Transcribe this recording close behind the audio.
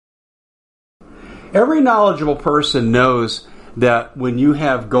Every knowledgeable person knows that when you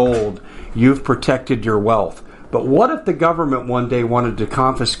have gold, you've protected your wealth. But what if the government one day wanted to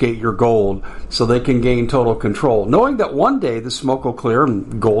confiscate your gold so they can gain total control, knowing that one day the smoke will clear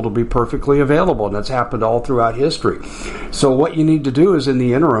and gold will be perfectly available, and that's happened all throughout history. So what you need to do is, in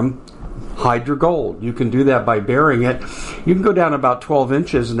the interim, hide your gold. You can do that by burying it. You can go down about 12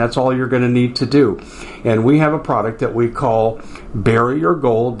 inches, and that's all you're going to need to do. And we have a product that we call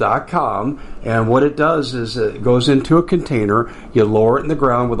buryyourgold.com, and what it does is it goes into a container. You lower it in the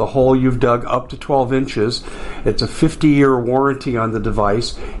ground with a hole you've dug up to 12 inches. It's a 50-year warranty on the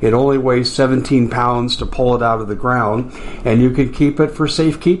device. It only weighs 17 pounds to pull it out of the ground, and you can keep it for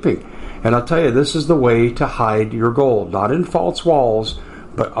safekeeping. And I'll tell you, this is the way to hide your gold, not in false walls,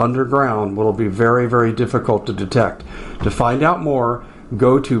 but underground. Will be very, very difficult to detect. To find out more,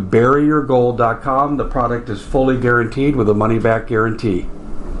 go to buryyourgold.com. The product is fully guaranteed with a money-back guarantee.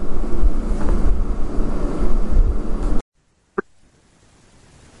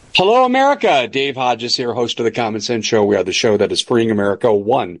 Hello, America. Dave Hodges here, host of the Common Sense Show. We are the show that is freeing America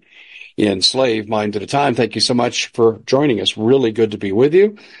one enslaved mind at a time. Thank you so much for joining us. Really good to be with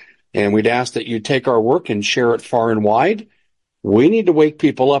you. And we'd ask that you take our work and share it far and wide. We need to wake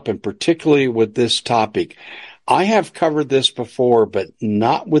people up, and particularly with this topic. I have covered this before, but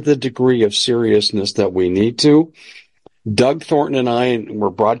not with the degree of seriousness that we need to. Doug Thornton and I were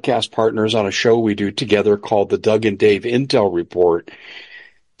broadcast partners on a show we do together called the Doug and Dave Intel Report.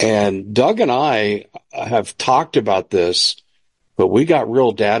 And Doug and I have talked about this, but we got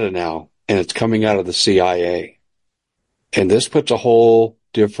real data now, and it's coming out of the CIA. And this puts a whole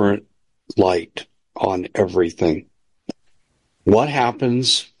different light on everything. What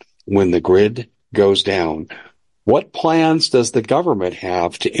happens when the grid goes down? What plans does the government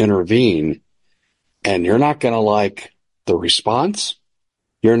have to intervene? And you're not going to like the response.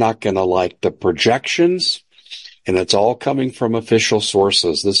 You're not going to like the projections. And it's all coming from official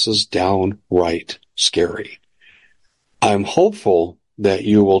sources. This is downright scary. I'm hopeful that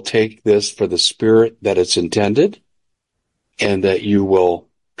you will take this for the spirit that it's intended, and that you will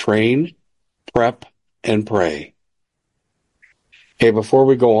train, prep, and pray. Hey, before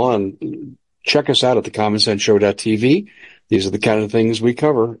we go on, check us out at thecommonsenseshow.tv. These are the kind of things we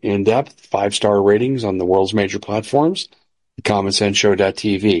cover in depth, 5-star ratings on the world's major platforms,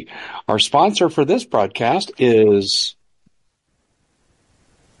 thecommonsenseshow.tv. Our sponsor for this broadcast is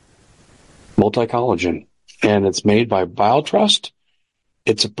Multi-Collagen, and it's made by BioTrust.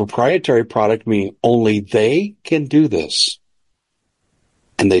 It's a proprietary product, meaning only they can do this.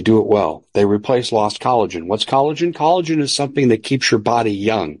 And they do it well. They replace lost collagen. What's collagen? Collagen is something that keeps your body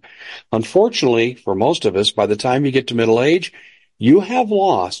young. Unfortunately, for most of us, by the time you get to middle age, you have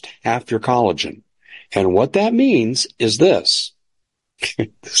lost half your collagen. And what that means is this.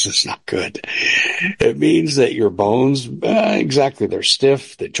 This is not good. It means that your bones, they're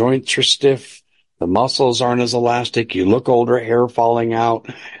stiff. The joints are stiff. The muscles aren't as elastic. You look older, hair falling out.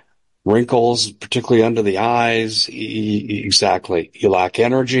 Wrinkles, particularly under the eyes. Exactly. You lack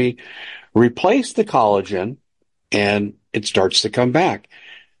energy. Replace the collagen, and it starts to come back.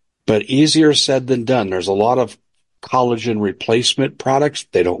 But easier said than done. There's a lot of collagen replacement products.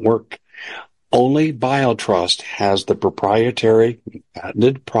 They don't work. Only BioTrust has the proprietary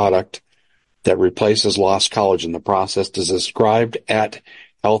patented product that replaces lost collagen. The process is described at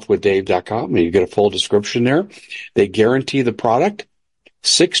healthwithdave.com, and you get a full description there. They guarantee the product.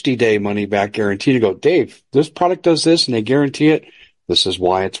 60-day money-back guarantee to go, Dave, this product does this, and they guarantee it. This is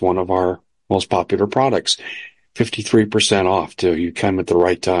why it's one of our most popular products. 53% off, too. You come at the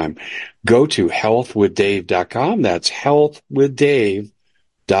right time. Go to healthwithdave.com. That's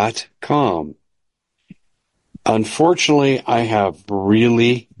healthwithdave.com. Unfortunately, I have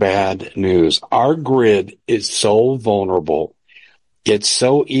really bad news. Our grid is so vulnerable. It's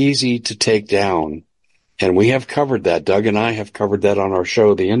so easy to take down. And we have covered that. Doug and I have covered that on our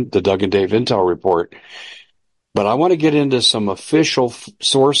show, the Doug and Dave Intel Report. But I want to get into some official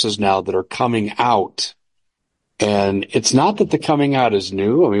sources now that are coming out. And it's not that the coming out is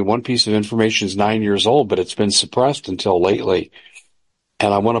new. I mean, one piece of information is 9 years old, but it's been suppressed until lately.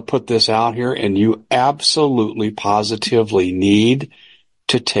 And I want to put this out here, and you absolutely, positively need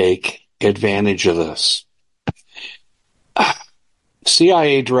to take advantage of this.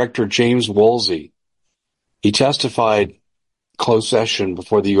 CIA Director James Woolsey, he testified closed session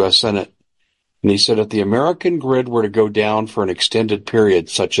before the U.S. Senate, and he said if the American grid were to go down for an extended period,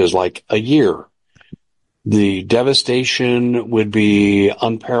 such as like a year, the devastation would be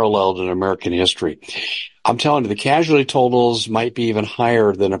unparalleled in American history. I'm telling you, the casualty totals might be even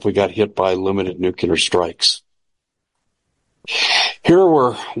higher than if we got hit by limited nuclear strikes. Here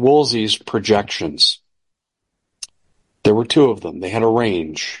were Woolsey's projections. There were two of them. They had a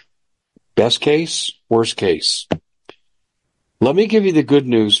range. Best case, worst case. Let me give you the good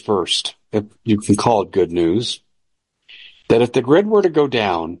news first, if you can call it good news, that if the grid were to go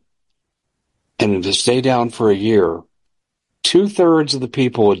down and to stay down for a year, 2/3 of the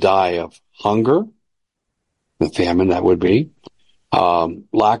people would die of hunger, the famine that would be,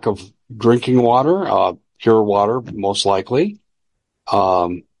 lack of drinking water, pure water most likely.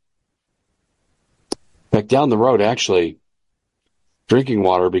 Back down the road, actually, drinking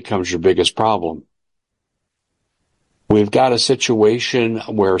water becomes your biggest problem. We've got a situation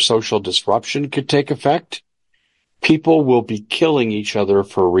where social disruption could take effect. People will be killing each other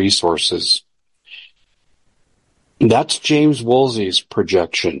for resources. That's James Woolsey's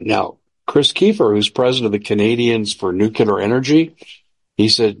projection. Now, Chris Kiefer, who's president of the Canadians for Nuclear Energy, he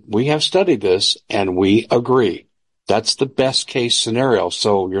said, we have studied this and we agree. That's the best case scenario.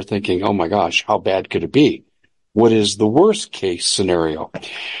 So you're thinking, oh my gosh, how bad could it be? What is the worst case scenario?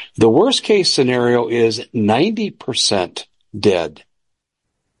 The worst case scenario is 90% dead.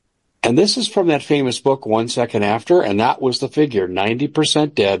 And this is from that famous book, 1 Second After, and that was the figure,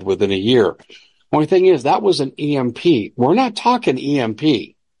 90% dead within a year. Only thing is, that was an EMP. We're not talking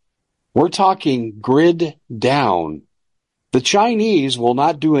EMP. We're talking grid down. The Chinese will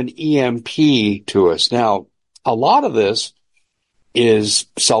not do an EMP to us. Now, a lot of this is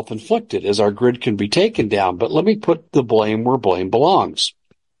self-inflicted, as our grid can be taken down. But let me put the blame where blame belongs.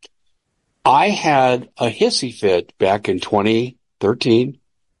 I had a hissy fit back in 2013,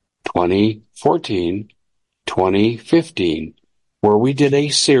 2014, 2015, where we did a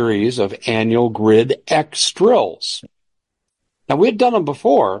series of annual Grid X drills. Now, we had done them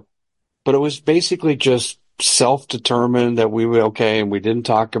before, but it was basically just self-determined that we were okay, and we didn't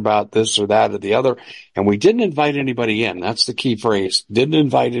talk about this or that or the other, and we didn't invite anybody in. That's the key phrase. Didn't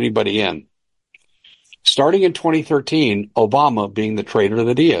invite anybody in. Starting in 2013, Obama, being the traitor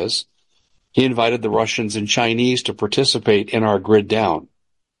that he is, he invited the Russians and Chinese to participate in our grid down.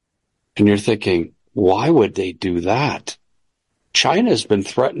 And you're thinking, why would they do that? China's been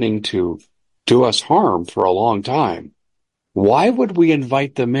threatening to do us harm for a long time. Why would we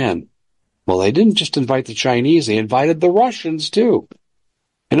invite them in? Well, they didn't just invite the Chinese, they invited the Russians too.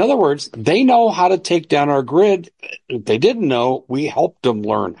 In other words, they know how to take down our grid. If they didn't know, we helped them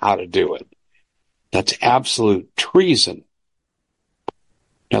learn how to do it. That's absolute treason.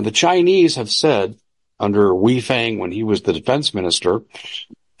 Now, the Chinese have said, under Wei Fang when he was the defense minister,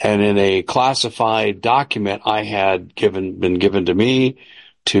 and in a classified document I had been given to me,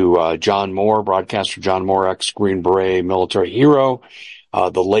 to John Moore, broadcaster John Moore, ex-Green Beret military hero,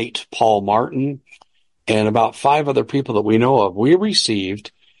 the late Paul Martin, and about 5 other people that we know of, we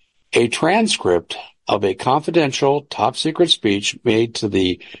received a transcript of a confidential top secret speech made to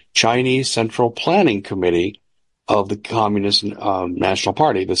the Chinese Central Planning Committee of the Communist National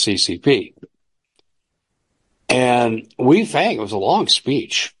Party, the CCP. And Wei Fang, it was a long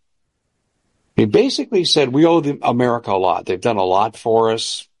speech. He basically said, we owe America a lot. They've done a lot for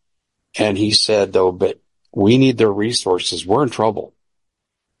us. And he said, though, but we need their resources. We're in trouble.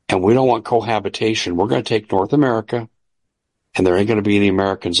 And we don't want cohabitation. We're going to take North America, and there ain't going to be any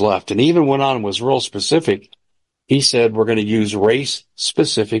Americans left. And even went on and was real specific. He said, we're going to use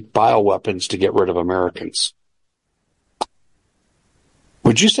race-specific bioweapons to get rid of Americans.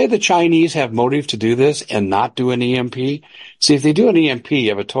 Would you say the Chinese have motive to do this and not do an EMP? See, if they do an EMP, you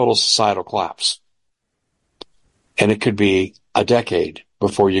have a total societal collapse. And it could be a decade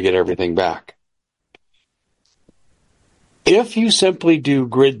before you get everything back. If you simply do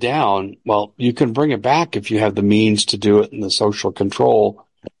grid down, well, you can bring it back if you have the means to do it and the social control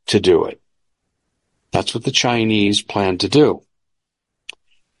to do it. That's what the Chinese plan to do.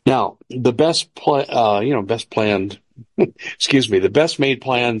 Now, the best made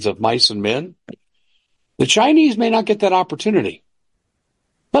plans of mice and men, the Chinese may not get that opportunity.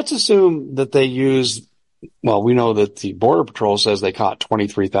 Let's assume that they use, well, we know that the Border Patrol says they caught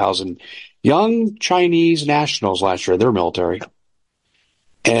 23,000 young Chinese nationals last year, their military.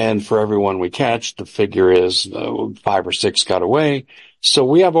 And for everyone we catch, the figure is 5 or 6 got away. So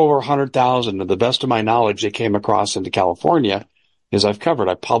we have over 100,000. To the best of my knowledge, they came across into California, as I've covered.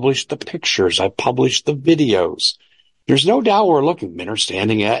 I published the pictures. I published the videos. There's no doubt we're looking. Men are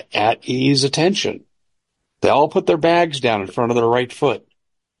standing at ease attention. They all put their bags down in front of their right foot.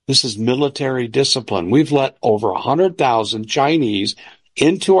 This is military discipline. We've let over 100,000 Chinese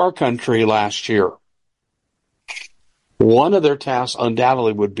into our country last year. One of their tasks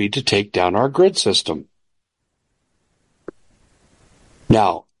undoubtedly would be to take down our grid system.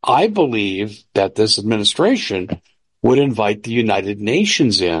 Now, I believe that this administration would invite the United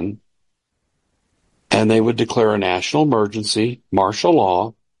Nations in, and they would declare a national emergency, martial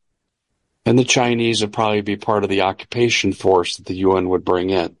law, and the Chinese would probably be part of the occupation force that the UN would bring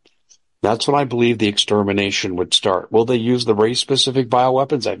in. That's when I believe the extermination would start. Will they use the race-specific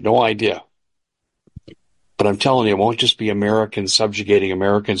bioweapons? I have no idea. But I'm telling you, it won't just be Americans subjugating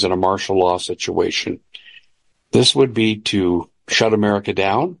Americans in a martial law situation. This would be to shut America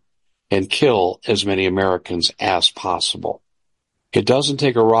down and kill as many Americans as possible. It doesn't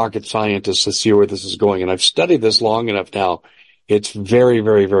take a rocket scientist to see where this is going, and I've studied this long enough now. It's very,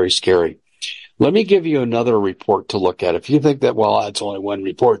 very, very scary. Let me give you another report to look at. If you think that, well, it's only one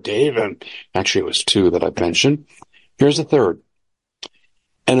report, Dave, and actually it was two that I've mentioned. Here's a third.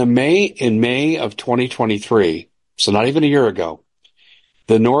 And in May of 2023, so not even a year ago,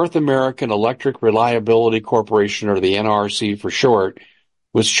 the North American Electric Reliability Corporation, or the NRC for short,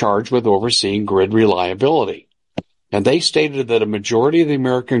 was charged with overseeing grid reliability. And they stated that a majority of the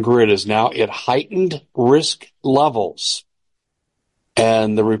American grid is now at heightened risk levels.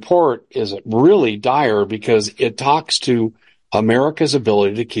 And the report is really dire because it talks to America's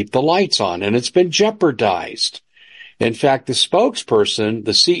ability to keep the lights on, and it's been jeopardized. In fact, the spokesperson,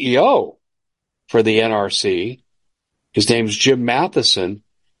 the CEO for the NRC, his name's Jim Matheson,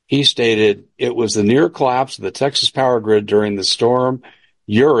 he stated it was the near collapse of the Texas power grid during the storm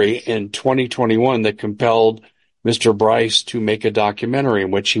Uri in 2021 that compelled Mr. Bryce to make a documentary,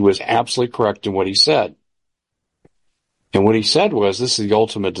 in which he was absolutely correct in what he said. And what he said was, this is the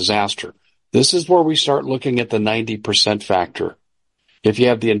ultimate disaster. This is where we start looking at the 90% factor. If you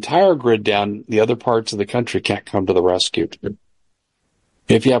have the entire grid down, the other parts of the country can't come to the rescue.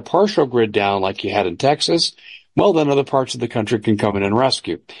 If you have partial grid down like you had in Texas, well, then other parts of the country can come in and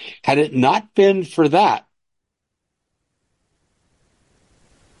rescue. Had it not been for that,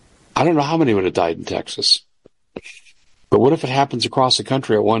 I don't know how many would have died in Texas. But what if it happens across the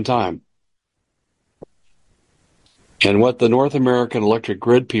country at one time? And what the North American Electric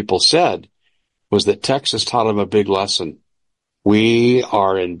Grid people said was that Texas taught them a big lesson. We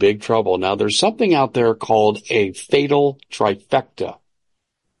are in big trouble. Now, there's something out there called a fatal trifecta,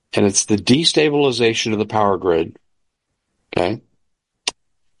 and it's the destabilization of the power grid, okay?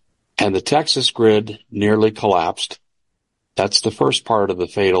 And the Texas grid nearly collapsed. That's the first part of the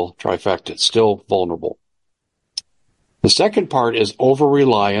fatal trifecta. It's still vulnerable. The second part is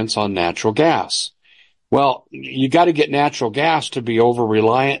over-reliance on natural gas. Well, you got to get natural gas to be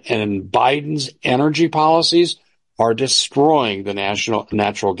over-reliant, and Biden's energy policies are destroying the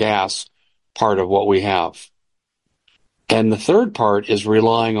natural gas part of what we have. And the third part is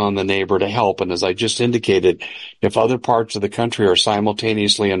relying on the neighbor to help. And as I just indicated, if other parts of the country are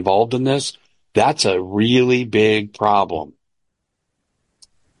simultaneously involved in this, that's a really big problem.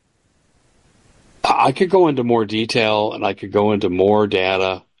 I could go into more detail and I could go into more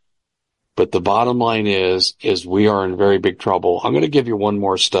data, but the bottom line is we are in very big trouble. I'm going to give you one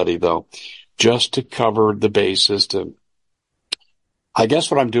more study, though, just to cover the basis. I guess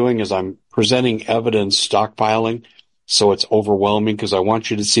what I'm doing is I'm presenting evidence stockpiling, so it's overwhelming, because I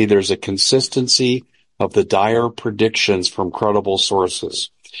want you to see there's a consistency of the dire predictions from credible sources.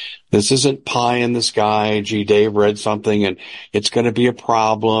 This isn't pie in the sky. Gee, Dave read something and it's going to be a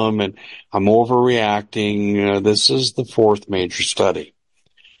problem and I'm overreacting. This is the fourth major study.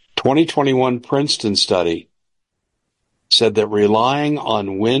 2021 Princeton study said that relying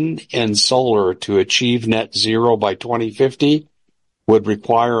on wind and solar to achieve net zero by 2050 would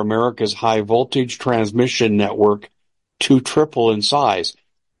require America's high voltage transmission network to triple in size.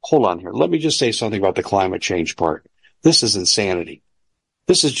 Hold on here. Let me just say something about the climate change part. This is insanity.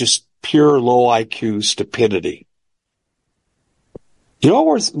 This is just pure low IQ stupidity. You know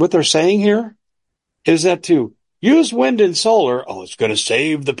what they're saying here? Is that to use wind and solar, it's going to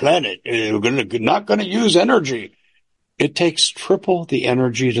save the planet. We're not going to use energy. It takes triple the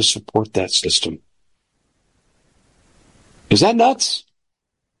energy to support that system. Is that nuts?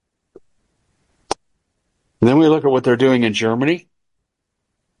 And then we look at what they're doing in Germany.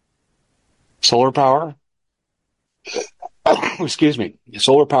 Solar power. Excuse me.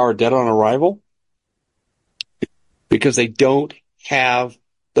 Solar power dead on arrival because they don't have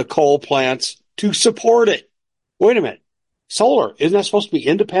the coal plants to support it. Wait a minute. Solar, isn't that supposed to be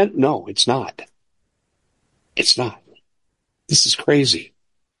independent? No, it's not. It's not. This is crazy.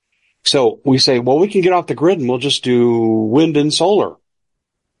 So we say, well, we can get off the grid and we'll just do wind and solar.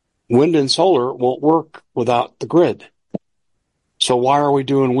 Wind and solar won't work without the grid. So why are we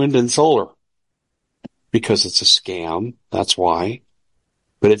doing wind and solar? Because it's a scam. That's why.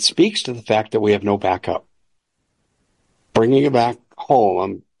 But it speaks to the fact that we have no backup. Bringing it back home,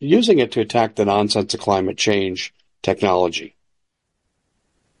 I'm using it to attack the nonsense of climate change technology.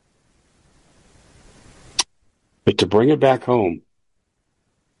 But to bring it back home,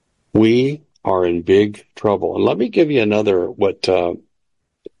 we are in big trouble. And let me give you another, what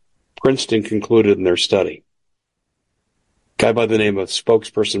Princeton concluded in their study. A guy by the name of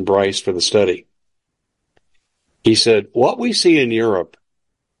spokesperson Bryce for the study. He said, what we see in Europe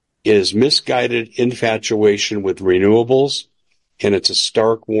is misguided infatuation with renewables, and it's a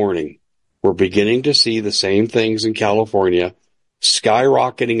stark warning. We're beginning to see the same things in California,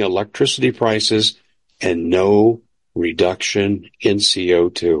 skyrocketing electricity prices and no reduction in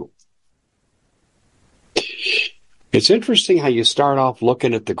CO2. It's interesting how you start off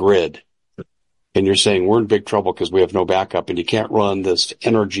looking at the grid and you're saying we're in big trouble because we have no backup and you can't run this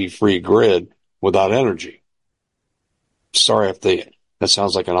energy-free grid without energy. Sorry if that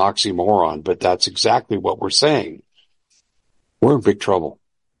sounds like an oxymoron, but that's exactly what we're saying. We're in big trouble.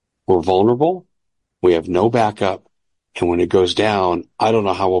 We're vulnerable. We have no backup. And when it goes down, I don't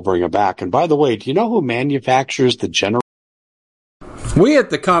know how we'll bring it back. And by the way, do you know who manufactures the generator? We at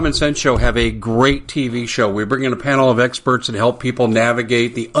the Common Sense Show have a great TV show. We bring in a panel of experts and help people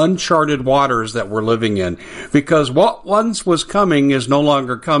navigate the uncharted waters that we're living in. Because what once was coming is no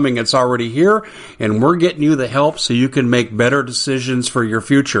longer coming. It's already here, and we're getting you the help so you can make better decisions for your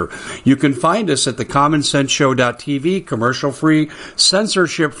future. You can find us at thecommonsenseshow.tv, commercial-free,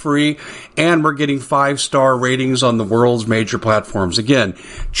 censorship-free, and we're getting 5-star ratings on the world's major platforms. Again,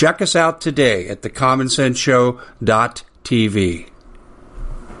 check us out today at thecommonsenseshow.tv.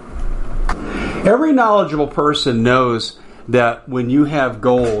 Every knowledgeable person knows that when you have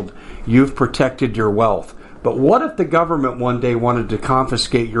gold, you've protected your wealth. But what if the government one day wanted to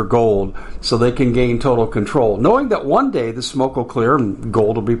confiscate your gold so they can gain total control, knowing that one day the smoke will clear and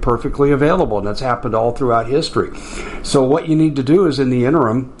gold will be perfectly available, and that's happened all throughout history. So what you need to do is, in the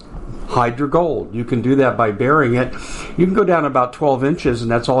interim, hide your gold. You can do that by burying it. You can go down about 12 inches, and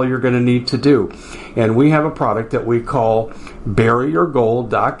that's all you're going to need to do. And we have a product that we call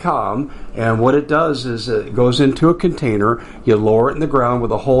buryyourgold.com, and what it does is it goes into a container. You lower it in the ground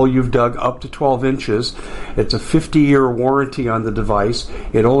with a hole you've dug up to 12 inches. It's a 50-year warranty on the device.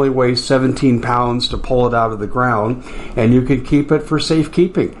 It only weighs 17 pounds to pull it out of the ground, and you can keep it for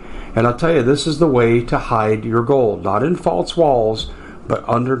safekeeping. And I'll tell you, this is the way to hide your gold, not in false walls, but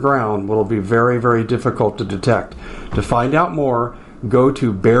underground. Will be very, very difficult to detect. To find out more, go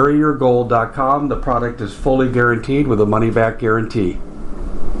to buryyourgold.com. The product is fully guaranteed with a money-back guarantee.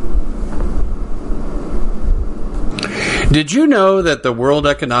 Did you know that the World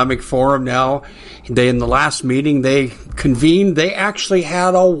Economic Forum now, in the last meeting they convened, they actually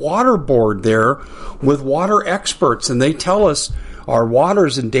had a water board there with water experts, and they tell us our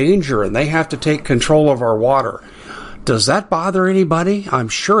water's in danger and they have to take control of our water. Does that bother anybody? I'm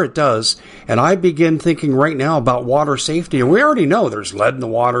sure it does. And I begin thinking right now about water safety. And we already know there's lead in the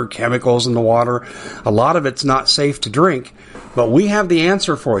water, chemicals in the water. A lot of it's not safe to drink. But we have the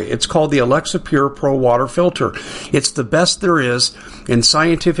answer for you. It's called the Alexa Pure Pro Water Filter. It's the best there is, and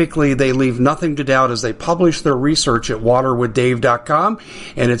scientifically they leave nothing to doubt as they publish their research at waterwithdave.com,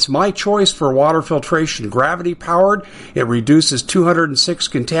 and it's my choice for water filtration. Gravity powered, it reduces 206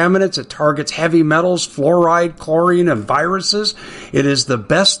 contaminants, it targets heavy metals, fluoride, chlorine, and viruses. It is the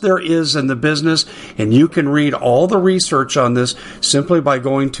best there is in the business, and you can read all the research on this simply by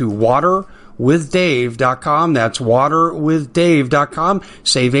going to waterwithdave.com. That's waterwithdave.com.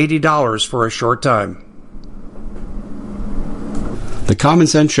 Save $80 for a short time. The Common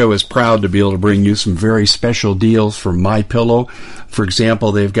Sense Show is proud to be able to bring you some very special deals from MyPillow. For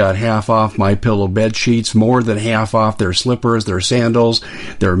example, they've got half off MyPillow bed sheets, more than half off their slippers, their sandals,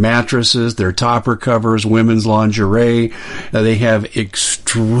 their mattresses, their topper covers, women's lingerie. They have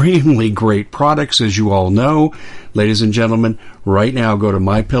extremely great products, as you all know. Ladies and gentlemen, right now go to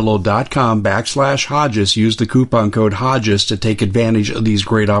mypillow.com/Hodges. Use the coupon code Hodges to take advantage of these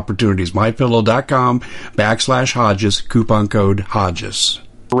great opportunities. mypillow.com/Hodges, coupon code Hodges.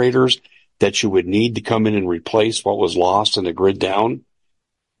 Operators that you would need to come in and replace what was lost in the grid down.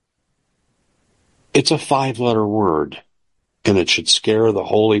 It's a 5-letter word, and it should scare the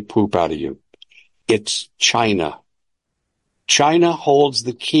holy poop out of you. It's China. China holds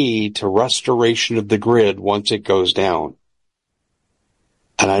the key to restoration of the grid once it goes down.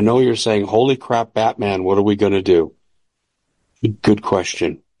 And I know you're saying, holy crap, Batman, what are we going to do? Good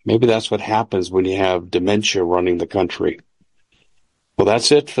question. Maybe that's what happens when you have dementia running the country. Well,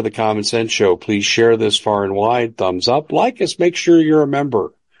 that's it for the Common Sense Show. Please share this far and wide. Thumbs up. Like us. Make sure you're a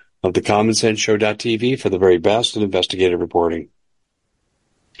member of the commonsenseshow.tv for the very best in investigative reporting.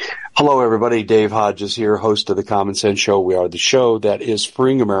 Hello, everybody. Dave Hodges here, host of the Common Sense Show. We are the show that is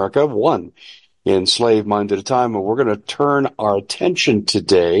freeing America one in Slave Mind at a Time, and we're going to turn our attention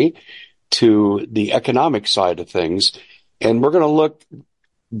today to the economic side of things, and we're going to look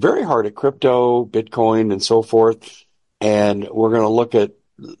very hard at crypto, Bitcoin, and so forth, and we're going to look at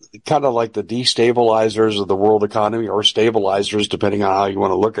kind of like the destabilizers of the world economy, or stabilizers, depending on how you want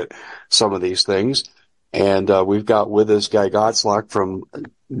to look at some of these things. And we've got with us Guy Gottschalk from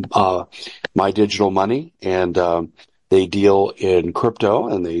My Digital Money, and they deal in crypto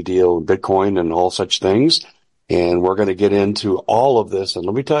and they deal in Bitcoin and all such things. And we're going to get into all of this. And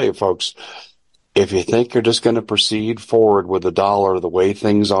let me tell you, folks, if you think you're just going to proceed forward with the dollar the way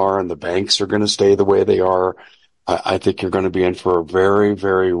things are and the banks are going to stay the way they are, I think you're going to be in for a very,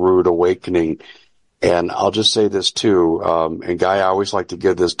 very rude awakening. And I'll just say this too, and Guy, I always like to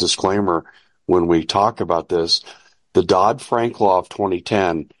give this disclaimer when we talk about this. The Dodd-Frank Law of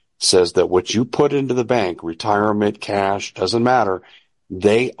 2010 says that what you put into the bank, retirement, cash, doesn't matter,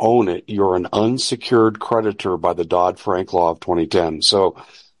 they own it. You're an unsecured creditor by the Dodd-Frank Law of 2010. So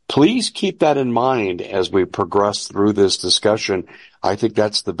please keep that in mind as we progress through this discussion. I think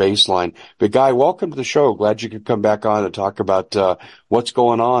that's the baseline. But Guy, welcome to the show. Glad you could come back on and talk about what's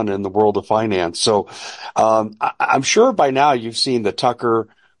going on in the world of finance. So I'm sure by now you've seen the Tucker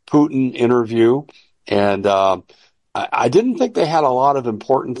Putin interview, and I didn't think they had a lot of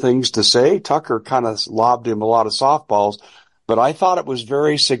important things to say. Tucker kind of lobbed him a lot of softballs, but I thought it was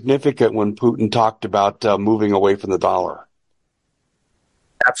very significant when Putin talked about moving away from the dollar.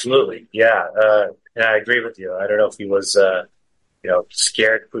 Absolutely. Yeah. And I agree with you. I don't know if he was,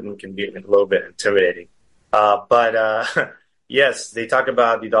 scared. Putin can be a little bit intimidating. But yes, they talk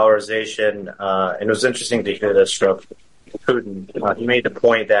about the-dollarization, and it was interesting to hear this from Putin. He made the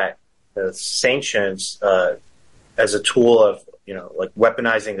point that the sanctions, as a tool of, like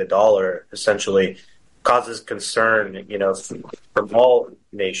weaponizing the dollar, essentially causes concern, from all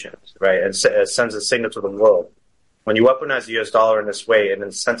nations, right? And sends a signal to the world. When you weaponize the U.S. dollar in this way, it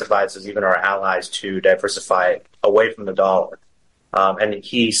incentivizes even our allies to diversify away from the dollar. And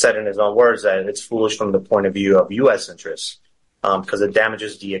he said in his own words that it's foolish from the point of view of U.S. interests, because it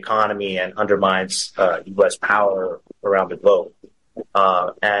damages the economy and undermines U.S. power around the globe.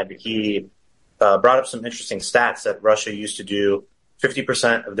 And he brought up some interesting stats that Russia used to do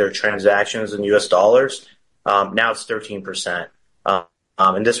 50% of their transactions in U.S. dollars. Now it's 13%.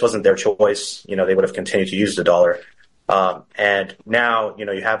 And this wasn't their choice. They would have continued to use the dollar. And now,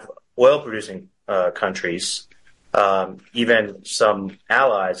 you have oil-producing countries, even some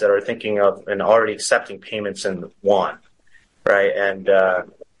allies that are thinking of and already accepting payments in yuan, right? And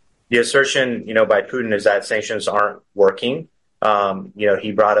the assertion, by Putin is that sanctions aren't working.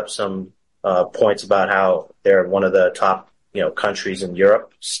 He brought up some points about how they're one of the top, countries in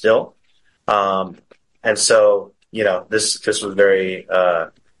Europe still. And so, this was very,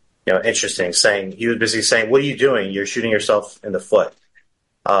 interesting. He was basically saying, "What are you doing? You're shooting yourself in the foot."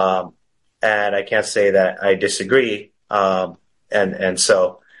 And I can't say that I disagree. And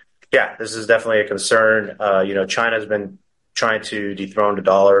so, yeah, this is definitely a concern. China's been trying to dethrone the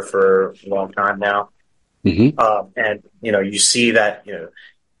dollar for a long time now. Mm-hmm. And you see that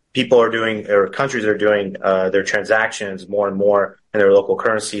people are doing, or countries are doing their transactions more and more in their local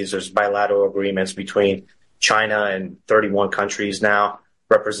currencies. There's bilateral agreements between China and 31 countries now,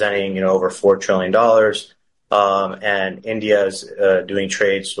 representing over $4 trillion. And India is doing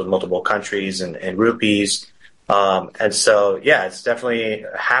trades with multiple countries and rupees. And so, yeah, it's definitely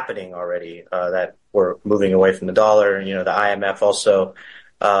happening already that we're moving away from the dollar. The IMF also,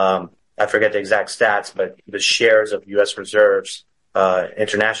 I forget the exact stats, but the shares of U.S. reserves,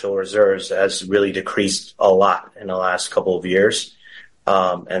 international reserves, has really decreased a lot in the last couple of years.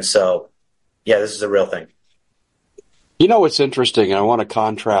 And so, yeah, this is a real thing. It's interesting. I want to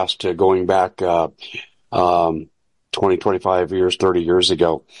contrast to going back 20, 25 years, 30 years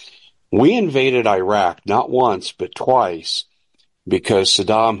ago. We invaded Iraq not once, but twice, because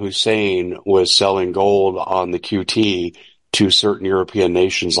Saddam Hussein was selling gold on the QT to certain European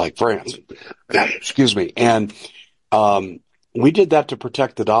nations like France. Excuse me. And we did that to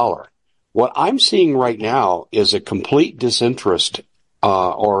protect the dollar. What I'm seeing right now is a complete disinterest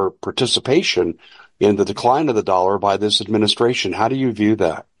or participation in the decline of the dollar by this administration. How do you view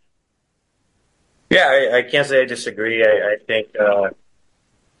that? Yeah, I can't say I disagree. I think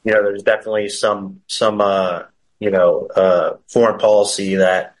there's definitely some foreign policy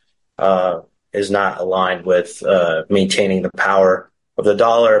that is not aligned with maintaining the power of the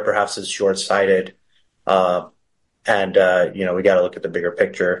dollar. Perhaps it's short-sighted, and we got to look at the bigger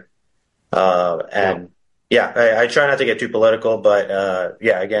picture. I try not to get too political, but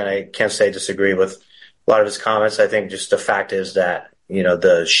again, I can't say I disagree with a lot of his comments. I think just the fact is that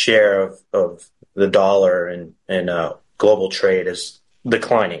the share of the dollar in global trade is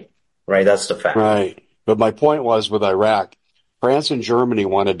declining, right? That's the fact. Right. But my point was with Iraq, France and Germany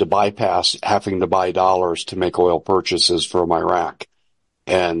wanted to bypass having to buy dollars to make oil purchases from Iraq.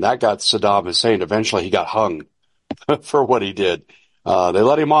 And that got Saddam Hussein. Eventually he got hung for what he did. They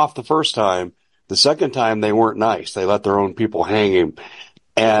let him off the first time. The second time they weren't nice. They let their own people hang him.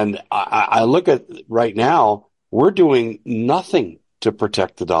 And I look at right now, we're doing nothing to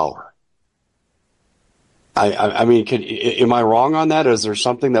protect the dollar. I mean, am I wrong on that? Is there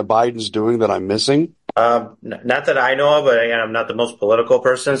something that Biden's doing that I'm missing? Not that I know of, but again, I'm not the most political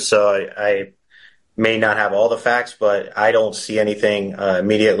person, so I may not have all the facts, but I don't see anything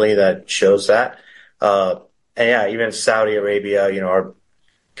immediately that shows that. And yeah, even Saudi Arabia, our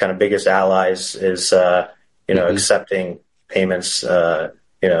kind of biggest allies is, accepting payments,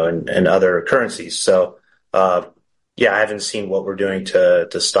 in other currencies. So, yeah, I haven't seen what we're doing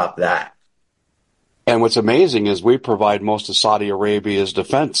to stop that. And what's amazing is we provide most of Saudi Arabia's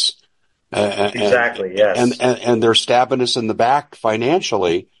defense. Exactly, yes. And they're stabbing us in the back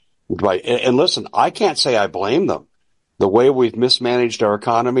financially. And listen, I can't say I blame them. The way we've mismanaged our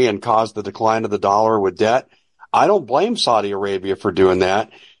economy and caused the decline of the dollar with debt, I don't blame Saudi Arabia for doing that.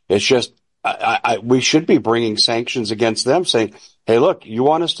 It's just we should be bringing sanctions against them saying, hey, look, you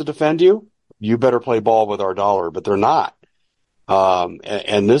want us to defend you? You better play ball with our dollar. But they're not.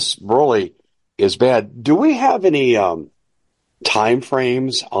 And this really is bad. Do we have any time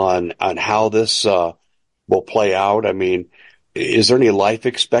frames on how this will play out? I mean, is there any life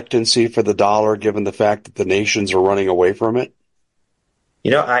expectancy for the dollar given the fact that the nations are running away from it?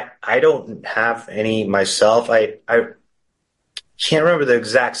 I don't have any myself. I can't remember the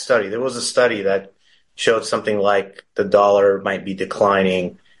exact study. There was a study that showed something like the dollar might be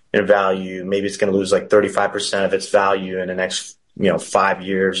declining in value. Maybe it's going to lose like 35% of its value in the next, 5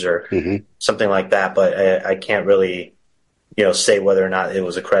 years or something like that. But I can't really, say whether or not it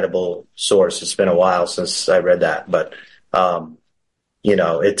was a credible source. It's been a while since I read that. But,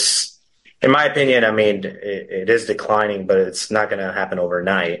 it's, in my opinion, I mean, it is declining, but it's not going to happen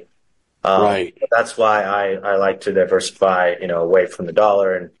overnight. Right. That's why I like to diversify, away from the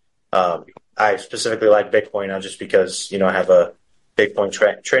dollar. And I specifically like Bitcoin, not just because, I have a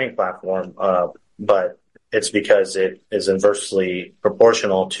Bitcoin trading platform, but it's because it is inversely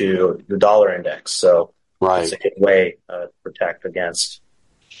proportional to the dollar index. So it's a good way to protect against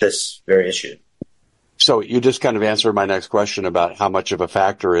this very issue. So you just kind of answered my next question about how much of a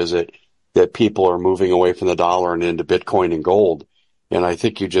factor is it that people are moving away from the dollar and into Bitcoin and gold. And I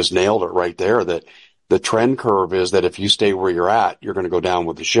think you just nailed it right there, that the trend curve is that if you stay where you're at, you're going to go down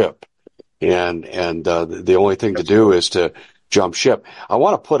with the ship. And the only thing to do is to jump ship. I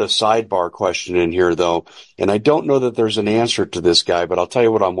want to put a sidebar question in here, though, and I don't know that there's an answer to this, guy, but I'll tell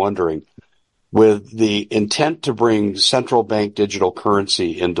you what I'm wondering. With the intent to bring central bank digital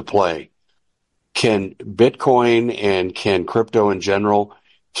currency into play, can Bitcoin and can crypto in general,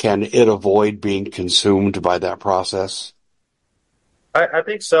 can it avoid being consumed by that process? I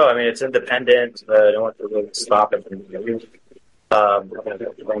think so. I mean, it's independent. I don't want to really stop it.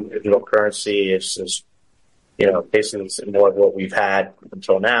 Digital currency is basically more of what we've had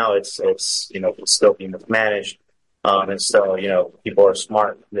until now. It's still being managed. And so, people are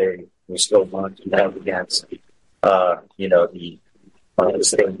smart. We still want to have against, the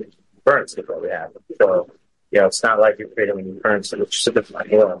state currency that we have. So, it's not like you're creating a new currency, which is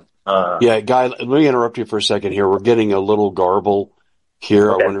yeah, Guy, let me interrupt you for a second here. We're getting a little garble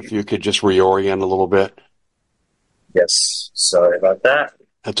here. Okay. I wonder if you could just reorient a little bit. Yes. Sorry about that.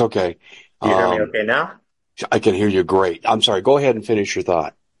 That's okay. Do you hear me okay now? I can hear you great. I'm sorry. Go ahead and finish your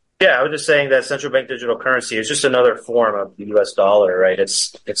thought. Yeah, I was just saying that central bank digital currency is just another form of the U.S. dollar, right?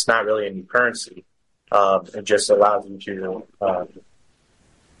 It's not really a new currency. It just allows you to,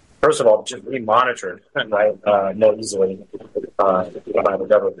 first of all, just be monitored, right? More easily by the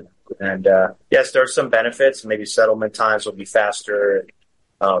government. And yes, there are some benefits. Maybe settlement times will be faster.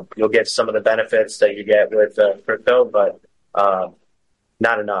 You'll get some of the benefits that you get with crypto, but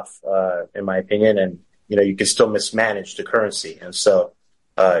not enough, in my opinion. And you can still mismanage the currency, and so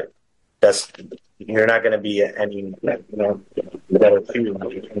you're not going to be any better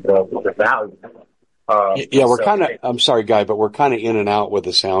the value. Yeah, we're kind of. I'm sorry, Guy, but we're kind of in and out with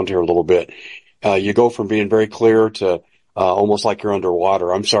the sound here a little bit. You go from being very clear to almost like you're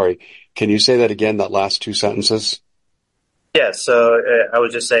underwater. I'm sorry. Can you say that again? That last two sentences. Yeah. So I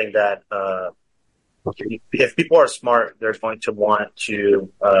was just saying that if people are smart, they're going to want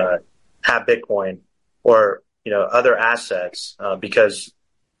to have Bitcoin or other assets because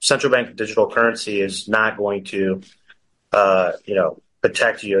central bank digital currency is not going to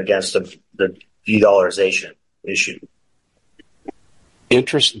protect you against the de-dollarization issue.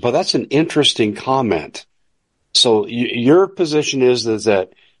 But that's an interesting comment. So your position is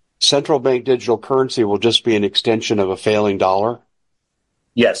that central bank digital currency will just be an extension of a failing dollar?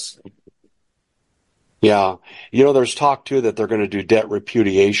 Yes. Yeah. There's talk too that they're going to do debt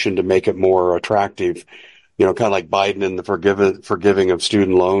repudiation to make it more attractive, kind of like Biden and the forgiving of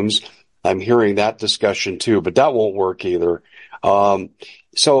student loans. I'm hearing that discussion too, but that won't work either.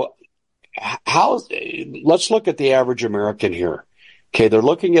 So let's look at the average American here. Okay. They're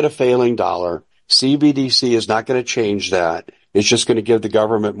looking at a failing dollar. CBDC is not going to change that. It's just going to give the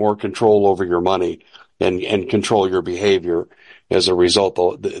government more control over your money and control your behavior. As a result,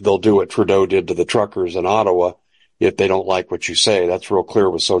 they'll do what Trudeau did to the truckers in Ottawa if they don't like what you say. That's real clear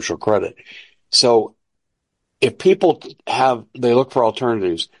with social credit. So if people they look for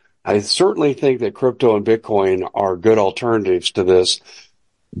alternatives, I certainly think that crypto and Bitcoin are good alternatives to this.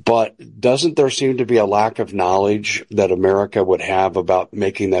 But doesn't there seem to be a lack of knowledge that America would have about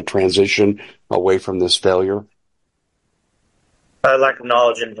making that transition away from this failure? Lack of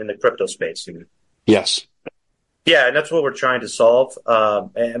knowledge in the crypto space. Yes. Yeah, and that's what we're trying to solve.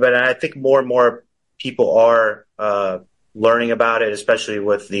 But I think more and more people are learning about it, especially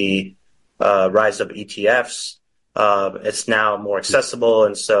with the rise of ETFs. It's now more accessible,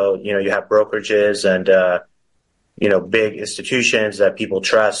 and so you have brokerages and big institutions that people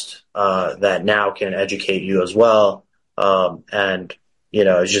trust that now can educate you as well. And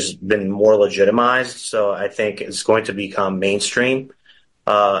it's just been more legitimized. So I think it's going to become mainstream.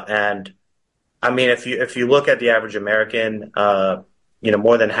 And I mean, if you look at the average American,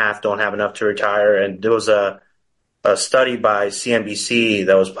 more than half don't have enough to retire. And there was a study by CNBC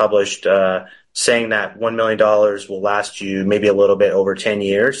that was published saying that $1 million will last you maybe a little bit over 10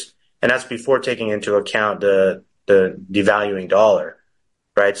 years. And that's before taking into account the devaluing dollar,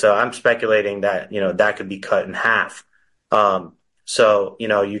 right? So I'm speculating that, that could be cut in half. So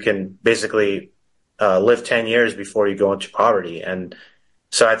you can basically live 10 years before you go into poverty. And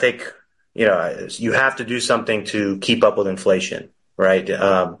so I think, you have to do something to keep up with inflation, right?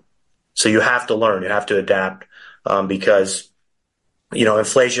 So you have to learn, you have to adapt, because,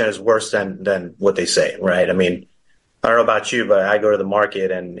 inflation is worse than what they say, right? I mean, I don't know about you, but I go to the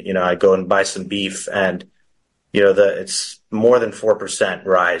market and, I go and buy some beef and, it's more than 4%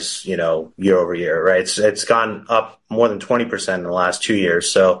 rise, year over year, right? It's gone up more than 20% in the last 2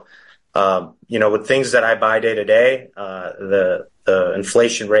 years. So, with things that I buy day to day, the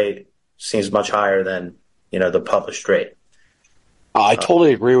inflation rate seems much higher than, the published rate. I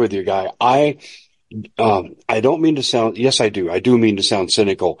totally agree with you, Guy. I don't mean to sound, yes, I do. I do mean to sound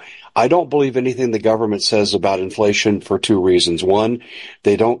cynical. I don't believe anything the government says about inflation for two reasons. One,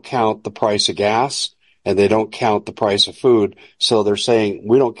 they don't count the price of gas and they don't count the price of food. So they're saying,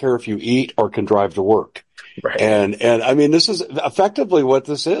 we don't care if you eat or can drive to work. Right. And I mean, this is effectively what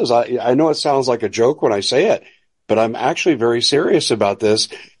this is. I know it sounds like a joke when I say it, but I'm actually very serious about this.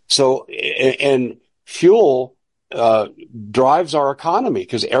 So, and fuel, drives our economy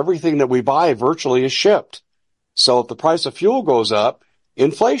because everything that we buy virtually is shipped. So if the price of fuel goes up,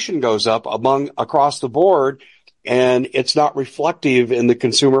 inflation goes up across the board, and it's not reflective in the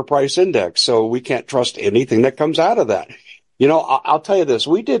consumer price index. So we can't trust anything that comes out of that. I'll tell you this.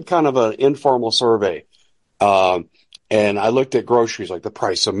 We did kind of an informal survey. And I looked at groceries like the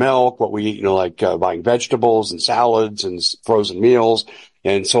price of milk, what we eat, like buying vegetables and salads and frozen meals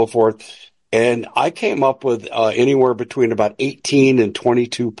and so forth. And I came up with anywhere between about 18 and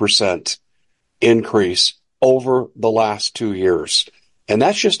 22% increase over the last 2 years. And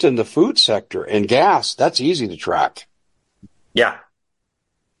that's just in the food sector. And gas, that's easy to track. Yeah,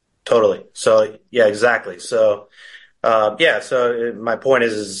 totally. So, yeah, exactly. So, so my point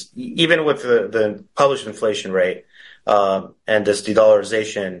is even with the published inflation rate and this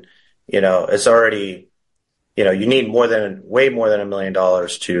de-dollarization, it's already, you need way more than $1 million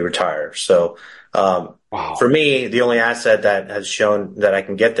to retire. So, Wow. For me, the only asset that has shown that I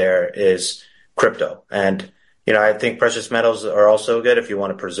can get there is crypto. And, I think precious metals are also good if you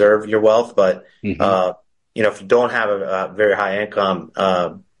want to preserve your wealth. But, if you don't have a very high income,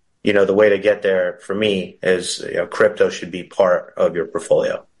 the way to get there for me is, crypto should be part of your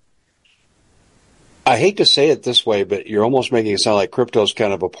portfolio. I hate to say it this way, but you're almost making it sound like crypto is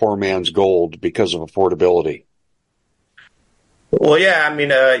kind of a poor man's gold because of affordability. Well, yeah, I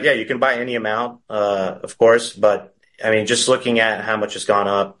mean, you can buy any amount, of course, but I mean, just looking at how much has gone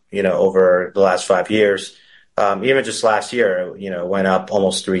up, over the last 5 years, even just last year, went up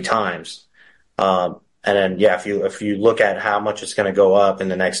almost 3 times. And then, if you look at how much it's going to go up in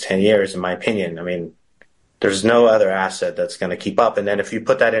the next 10 years, in my opinion, I mean, There's no other asset that's going to keep up. And then if you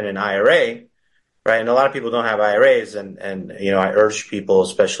put that in an IRA, right? And a lot of people don't have IRAs, and I urge people,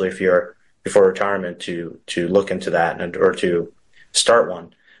 especially if you're before retirement, to look into that or to start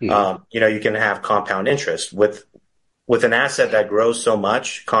one. Mm-hmm. You can have compound interest with an asset that grows so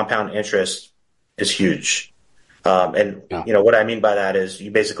much. Compound interest is huge. And Yeah. what I mean by that is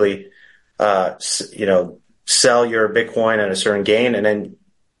you basically, sell your Bitcoin at a certain gain, and then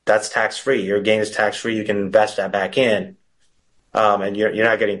that's tax free. Your gain is tax free. You can invest that back in. And you're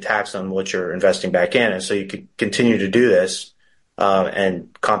not getting taxed on what you're investing back in, and so you could continue to do this, and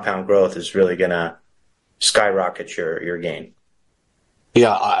compound growth is really going to skyrocket your gain.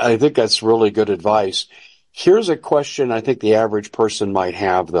 Yeah, I think that's really good advice. Here's a question I think the average person might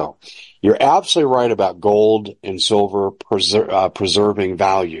have, though. You're absolutely right about gold and silver preserving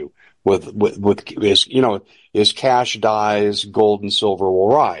value. As cash dies, gold and silver will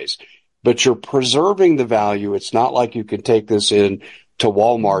rise. But you're preserving the value. It's not like you can take this in to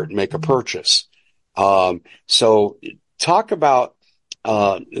Walmart and make a purchase. So talk about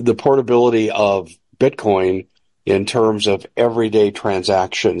the portability of Bitcoin in terms of everyday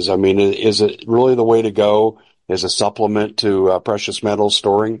transactions. I mean, is it really the way to go as a supplement to precious metal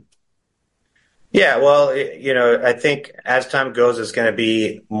storing? Yeah, well, I think as time goes, it's going to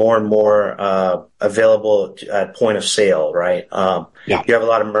be more and more available at point of sale, right? Yeah. You have a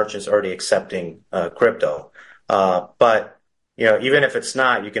lot of merchants already accepting crypto, but even if it's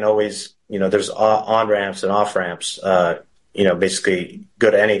not, you can always, there's on ramps and off ramps. Basically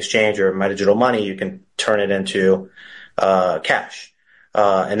go to any exchange or My Digital Money, you can turn it into cash,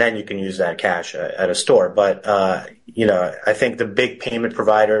 and then you can use that cash at a store. But I think the big payment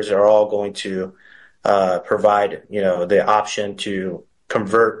providers are all going to provide the option to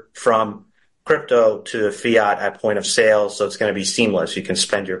convert from crypto to fiat at point of sale, so it's going to be seamless. You can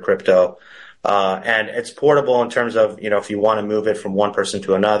spend your crypto, and it's portable in terms of if you want to move it from one person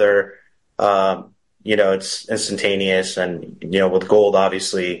to another. It's instantaneous, and with gold,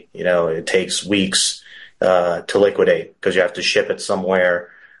 obviously, it takes weeks to liquidate because you have to ship it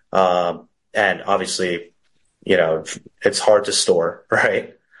somewhere, and obviously, it's hard to store,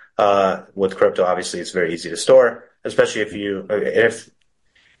 right? With crypto, obviously, it's very easy to store, especially if you're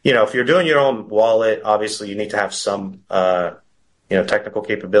doing your own wallet. Obviously, you need to have some technical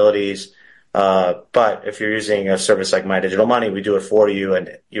capabilities. But if you're using a service like My Digital Money, we do it for you,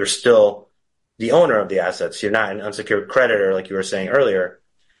 and you're still the owner of the assets. You're not an unsecured creditor, like you were saying earlier,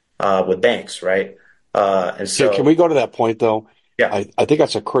 with banks, right? And so, Can we go to that point, though? yeah. I think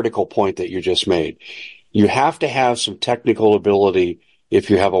that's a critical point that you just made. You have to have some technical ability if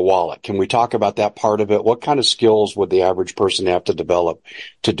you have a wallet. Can we talk about that part of it? What kind of skills would the average person have to develop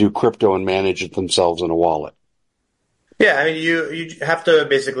to do crypto and manage it themselves in a wallet? Yeah, I mean, you have to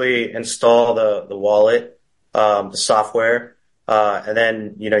basically install the wallet, the software, and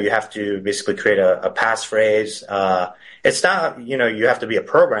then you have to basically create a passphrase. It's not you have to be a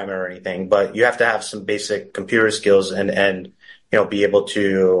programmer or anything, but you have to have some basic computer skills and be able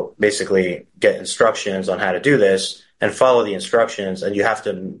to basically get instructions on how to do this and follow the instructions. And you have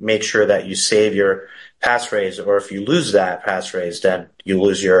to make sure that you save your passphrase, or if you lose that passphrase, then you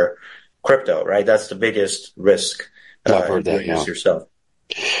lose your crypto, right? That's the biggest risk. I've heard that, doing this yourself.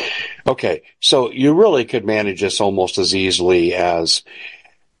 Okay, so you really could manage this almost as easily as,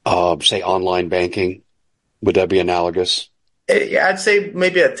 say, online banking. Would that be analogous? Yeah, I'd say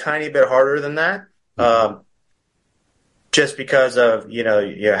maybe a tiny bit harder than that. Mm-hmm. Just because of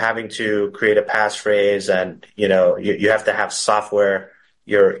you're having to create a passphrase, and you have to have software.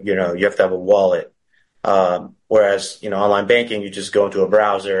 You have to have a wallet. Whereas online banking, you just go into a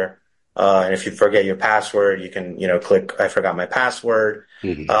browser, and if you forget your password, you can click I forgot my password.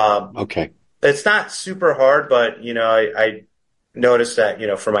 Mm-hmm. Okay. It's not super hard, but I noticed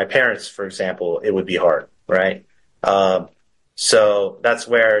that for my parents, for example, it would be hard, right? So that's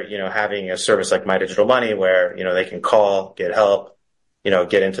where, having a service like My Digital Money where, they can call, get help,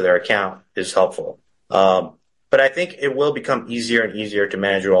 get into their account is helpful. But I think it will become easier and easier to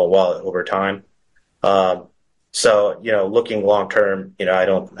manage your own wallet over time. So, looking long term,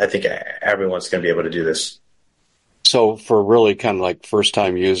 I think everyone's going to be able to do this. So for really kind of like first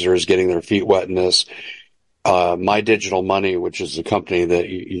time users getting their feet wet in this, My Digital Money, which is the company that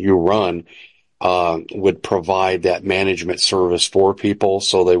you run, would provide that management service for people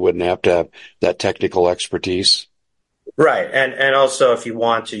so they wouldn't have to have that technical expertise. Right. And also if you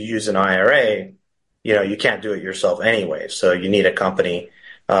want to use an IRA, you can't do it yourself anyway. So you need a company,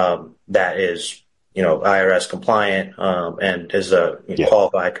 that is, IRS compliant, and is a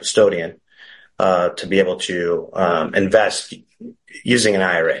qualified custodian, to be able to, invest using an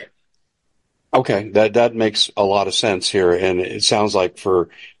IRA. Okay, that makes a lot of sense here, and it sounds like for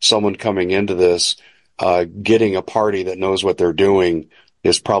someone coming into this, getting a party that knows what they're doing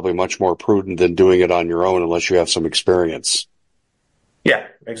is probably much more prudent than doing it on your own unless you have some experience. Yeah,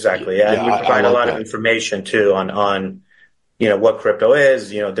 exactly. And Yeah, we I provide a like lot of that. information too on what crypto is,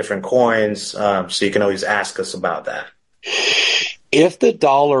 different coins. So you can always ask us about that. If the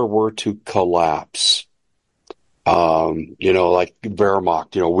dollar were to collapse, like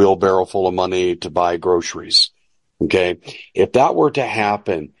Wehrmacht, wheelbarrow full of money to buy groceries. Okay. If that were to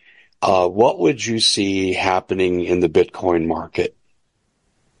happen, what would you see happening in the Bitcoin market?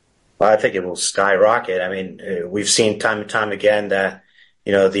 Well, I think it will skyrocket. I mean, we've seen time and time again that,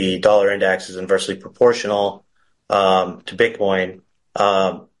 the dollar index is inversely proportional to Bitcoin.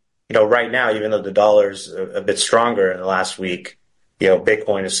 Right now, even though the dollar's a bit stronger in the last week,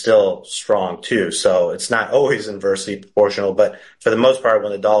 Bitcoin is still strong too. So it's not always inversely proportional, but for the most part,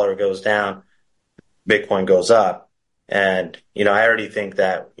 when the dollar goes down, Bitcoin goes up. And, I already think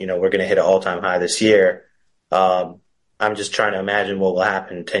that, we're going to hit an all-time high this year. I'm just trying to imagine what will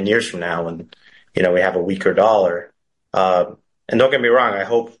happen 10 years from now when, we have a weaker dollar. And don't get me wrong, I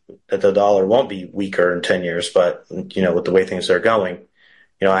hope that the dollar won't be weaker in 10 years, but, with the way things are going,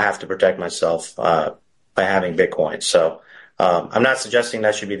 I have to protect myself, by having Bitcoin. So, I'm not suggesting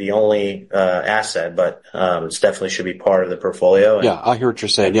that should be the only, asset, but, it definitely should be part of the portfolio. Yeah, I hear what you're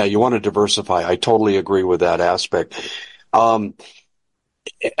saying. Yeah, you want to diversify. I totally agree with that aspect. Um,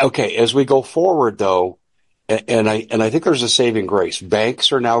 okay, as we go forward though, and I think there's a saving grace.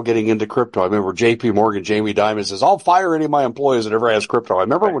 Banks are now getting into crypto. I remember J.P. Morgan, Jamie Dimon says, "I'll fire any of my employees that ever has crypto." I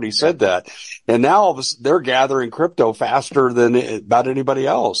remember Right. when he Yeah. said that, and now all of a sudden, they're gathering crypto faster than about anybody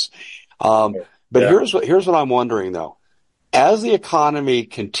else. Um, but Yeah. here's what I'm wondering though. As the economy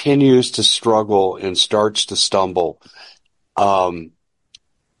continues to struggle and starts to stumble, um,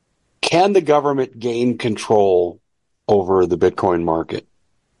 can the government gain control over the Bitcoin market?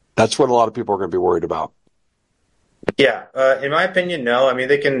 That's what a lot of people are going to be worried about. Yeah, in my opinion, no. I mean,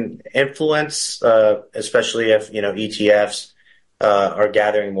 they can influence, especially if, ETFs, are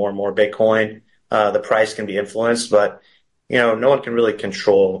gathering more and more Bitcoin. The price can be influenced, but, no one can really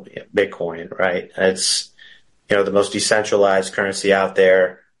control Bitcoin, right? It's, the most decentralized currency out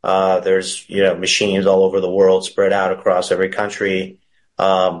there. There's, machines all over the world spread out across every country.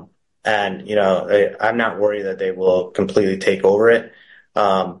 Um, and, I'm not worried that they will completely take over it.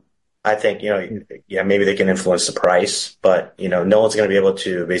 Um, I think, yeah, maybe they can influence the price, but, no one's going to be able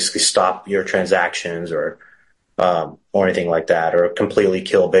to basically stop your transactions or anything like that, or completely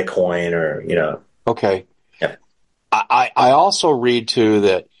kill Bitcoin or, Okay. yeah. I also read too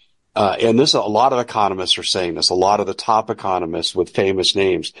that, and this a lot of economists are saying this. A lot of the top economists with famous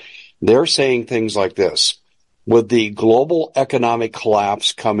names, they're saying things like this: with the global economic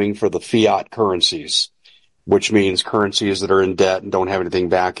collapse coming for the fiat currencies, which means currencies that are in debt and don't have anything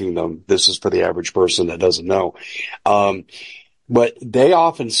backing them. This is for the average person that doesn't know. Um, but they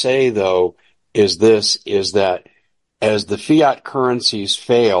often say though, is that as the fiat currencies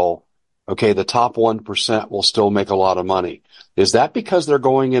fail, okay, the top 1% will still make a lot of money. Is that because they're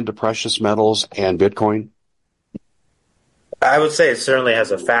going into precious metals and Bitcoin? I would say it certainly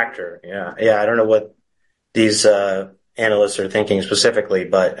has a factor. Yeah. Yeah. I don't know what these analysts are thinking specifically,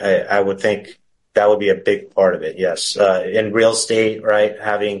 but I would think that would be a big part of it. Yes, in real estate, right,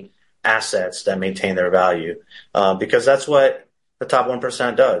 having assets that maintain their value, because that's what the top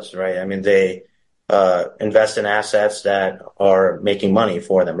 1% does, right? I mean, they invest in assets that are making money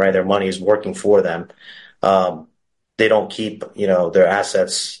for them, right? Their money is working for them. Um, they don't keep, their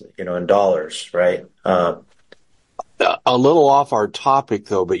assets, in dollars, right? A little off our topic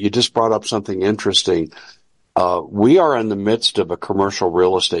though, but you just brought up something interesting. We are in the midst of a commercial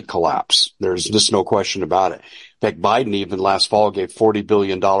real estate collapse. There's just no question about it. In fact, Biden even last fall gave $40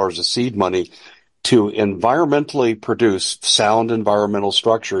 billion of seed money to environmentally produce sound environmental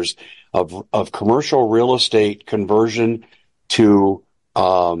structures of commercial real estate conversion to,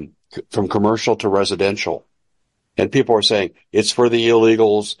 from commercial to residential. And people are saying it's for the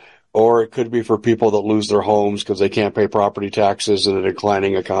illegals, or it could be for people that lose their homes because they can't pay property taxes in a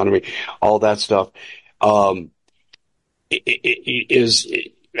declining economy, all that stuff. Um, is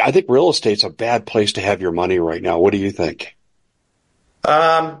I think real estate's a bad place to have your money right now. What do you think?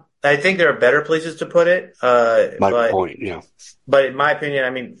 I think there are better places to put it, My point, yeah. but in my opinion, I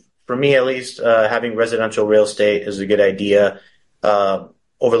mean, for me at least, having residential real estate is a good idea uh,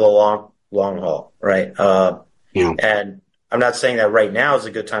 over the long haul, right? Yeah. And I'm not saying that right now is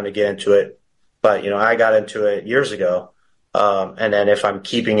a good time to get into it, but I got into it years ago. And then if I'm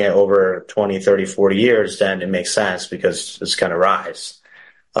keeping it over 20, 30, 40 years, then it makes sense because it's going to rise.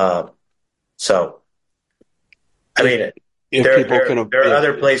 Uh, So, I If mean, if people can, there are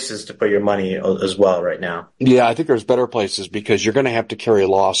other places to put your money as well right now. yeah, I think there's better places because you're going to have to carry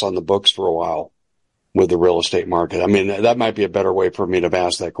loss on the books for a while with the real estate market. I mean, that might be a better way for me to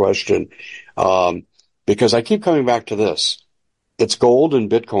ask that question. Um, because I keep coming back to this. It's gold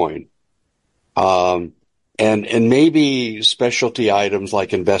and Bitcoin. Um, and maybe specialty items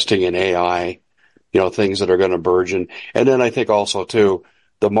like investing in AI, things that are going to burgeon. And then I think also too,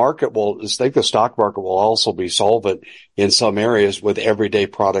 I think the stock market will also be solvent in some areas with everyday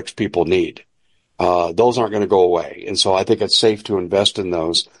products people need. Those aren't going to go away. And so I think it's safe to invest in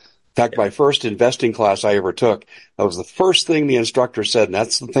those. In fact, my first investing class I ever took, that was the first thing the instructor said, and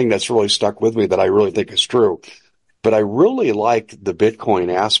that's the thing that's really stuck with me that I really think is true. But I really like the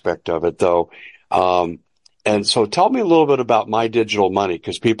Bitcoin aspect of it, though. Um, and so tell me a little bit about my digital money,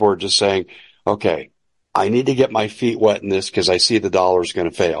 because people are just saying, okay, I need to get my feet wet in this because I see the dollar is going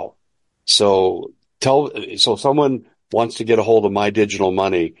to fail. So so someone wants to get a hold of my digital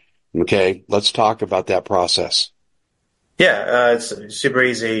money. Okay, let's talk about that process. Yeah, it's super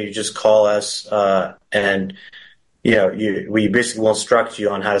easy. You just call us, and we basically will instruct you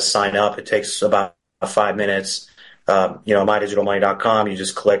on how to sign up. It takes about 5 minutes. MyDigitalMoney.com. You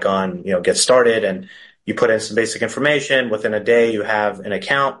just click on, get started, and you put in some basic information. Within a day, you have an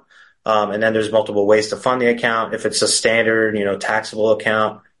account. And then there's multiple ways to fund the account. If it's a standard, taxable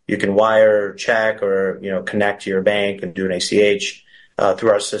account, you can wire, check, or, connect to your bank and do an ACH,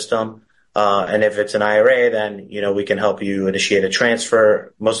 through our system. And if it's an IRA, then, we can help you initiate a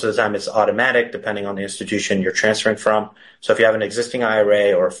transfer. Most of the time it's automatic depending on the institution you're transferring from. So if you have an existing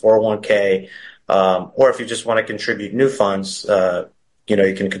IRA or a 401k, or if you just want to contribute new funds, you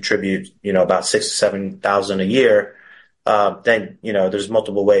can contribute, about 6 to 7 thousand a year. Then, there's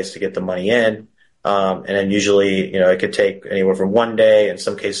multiple ways to get the money in. And then usually, it could take anywhere from one day. In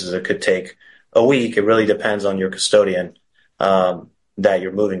some cases, it could take a week. It really depends on your custodian, that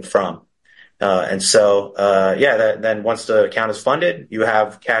you're moving from. Then once the account is funded, you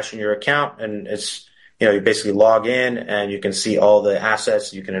have cash in your account, and you basically log in and you can see all the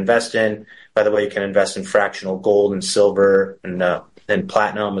assets you can invest in. By the way, you can invest in fractional gold and silver and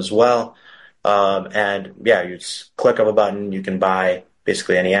platinum as well. You just click of a button, you can buy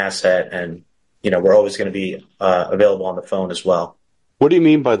basically any asset, and we're always going to be available on the phone as well. What do you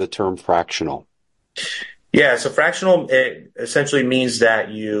mean by the term fractional? Yeah, so fractional, it essentially means that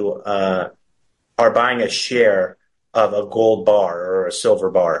you are buying a share of a gold bar or a silver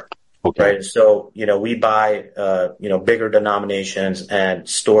bar, Okay. right? So, we buy, bigger denominations and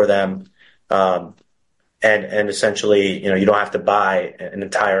store them. And essentially, you don't have to buy an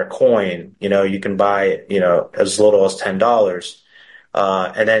entire coin. You can buy, as little as $10.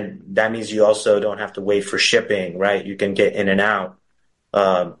 And then that means you also don't have to wait for shipping, right? You can get in and out,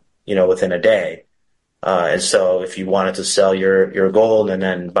 within a day. And so if you wanted to sell your gold and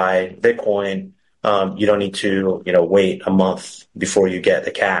then buy Bitcoin, you don't need to, wait a month before you get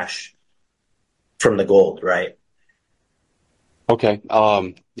the cash from the gold, right? Okay.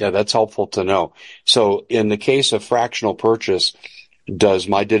 Yeah, that's helpful to know. So in the case of fractional purchase, does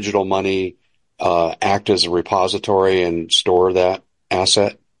my digital money act as a repository and store that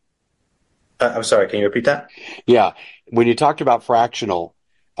asset? I'm sorry, can you repeat that? Yeah. When you talked about fractional,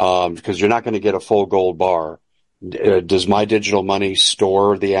 because you're not going to get a full gold bar, does my digital money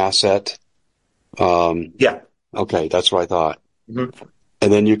store the asset? Yeah. Okay, that's what I thought. Mm-hmm.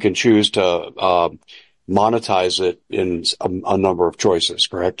 And then you can choose to monetize it in a number of choices,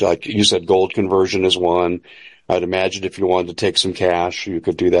 correct? Like you said, gold conversion is one. I'd imagine if you wanted to take some cash, you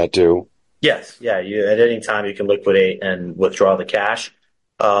could do that too. Yes. Yeah. You at any time you can liquidate and withdraw the cash.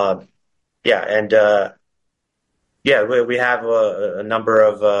 Uh, yeah. And we have a number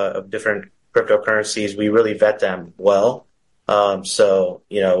of different cryptocurrencies. We really vet them well. So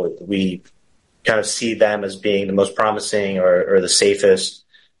we kind of see them as being the most promising or the safest.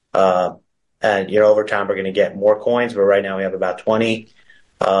 And over time we're going to get more coins, but right now we have about 20,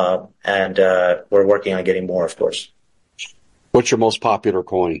 and we're working on getting more, of course. What's your most popular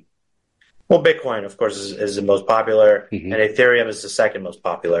coin? Well, Bitcoin, of course, is the most popular, Mm-hmm. and Ethereum is the second most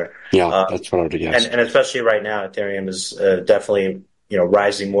popular. Yeah, that's what I would guess. And especially right now, Ethereum is definitely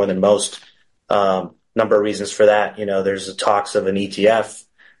rising more than most. Number of reasons for that. There's the talks of an ETF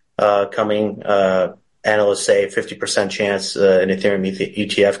coming. Analysts say 50% chance an Ethereum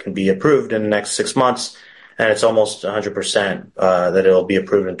ETF can be approved in the next 6 months, and it's almost 100% that it'll be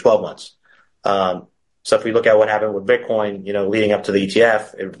approved in 12 months. So if we look at what happened with Bitcoin, leading up to the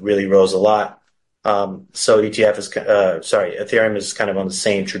ETF, it really rose a lot. Ethereum is kind of on the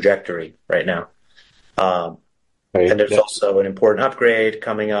same trajectory right now. Okay. And there's also an important upgrade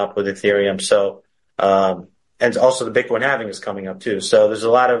coming up with Ethereum. So, and also the Bitcoin halving is coming up too. So there's a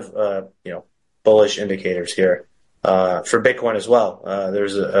lot of, bullish indicators here, for Bitcoin as well.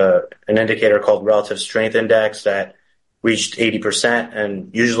 There's an indicator called relative strength index that reached 80%. And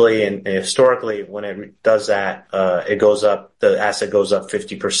usually and historically, when it does that, it goes up, the asset goes up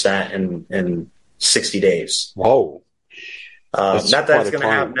 50% in 60 days. Whoa, that's Not that quite it's a going to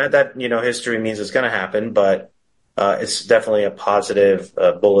happen, climb. not that, history means it's going to happen, but it's definitely a positive,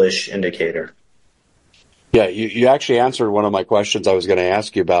 bullish indicator. Yeah, you actually answered one of my questions I was going to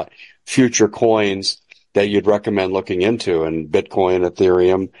ask you about future coins that you'd recommend looking into, and Bitcoin,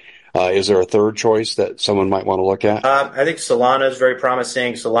 Ethereum. Is there a third choice that someone might want to look at? I think Solana is very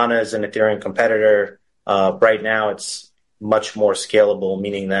promising. Solana is an Ethereum competitor. Right now, it's much more scalable,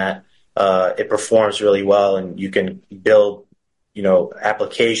 meaning that it performs really well, and you can build,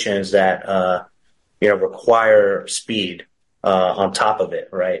 applications that require speed on top of it,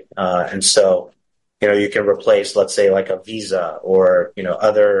 right? And so, you can replace, let's say, like a Visa or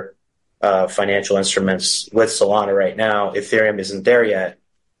other financial instruments with Solana right now. Ethereum isn't there yet,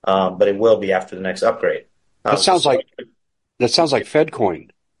 but it will be after the next upgrade. That sounds So, like that sounds like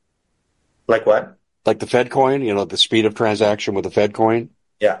Fedcoin, like what? like the Fedcoin. The speed of transaction with the Fedcoin.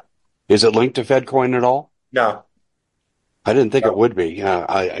 Yeah. Is it linked to Fedcoin at all? No. I didn't think it No. would be.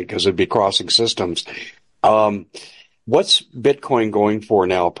 Because it'd be crossing systems. Um, what's Bitcoin going for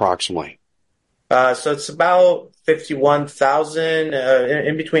now, approximately? So it's about 51,000,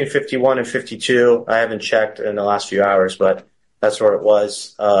 in between 51 and 52. I haven't checked in the last few hours, but that's where it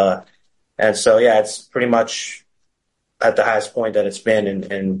was. And so, yeah, it's pretty much at the highest point that it's been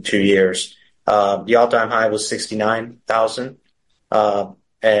in 2 years. The all-time high was 69,000.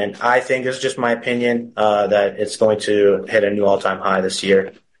 And I think it's just my opinion, that it's going to hit a new all-time high this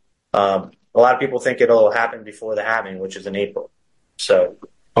year. A lot of people think it'll happen before the halving, which is in April. So,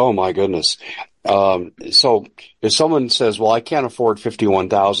 Oh my goodness. So if someone says, well, I can't afford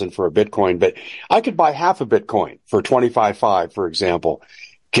 51,000 for a Bitcoin, but I could buy half a Bitcoin for 25.5, for example.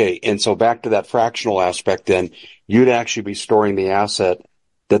 Okay. And so back to that fractional aspect, then you'd actually be storing the asset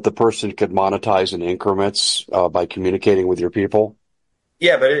that the person could monetize in increments, by communicating with your people.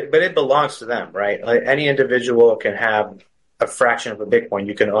 yeah, but it belongs to them, right? Like any individual can have a fraction of a Bitcoin.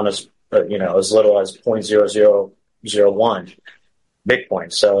 You can own as little as 0.0001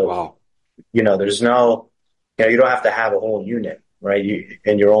 Bitcoin. So, Wow. there's no, you don't have to have a whole unit, right?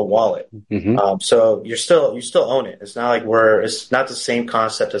 In your own wallet. Hmm. So you still own it. It's not like it's not the same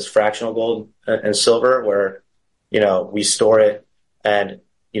concept as fractional gold and silver where, we store it and,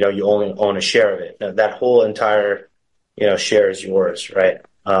 you only own a share of it. Now, that whole entire, share is yours, right?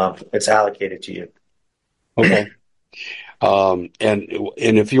 It's allocated to you. Okay. And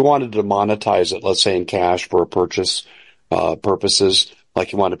if you wanted to monetize it, let's say in cash for a purchase purposes,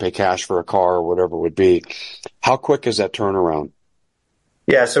 like you want to pay cash for a car or whatever it would be, how quick is that turnaround?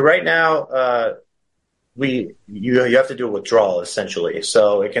 Yeah. So right now, you have to do a withdrawal essentially.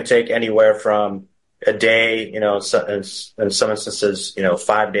 So it can take anywhere from a day, in some instances,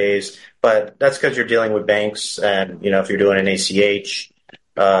 5 days, but that's because you're dealing with banks and, if you're doing an ACH,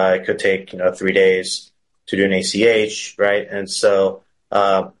 it could take, 3 days to do an ACH, right? And so,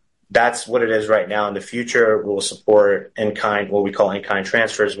 that's what it is right now. In the future, we'll support in-kind, what we call in-kind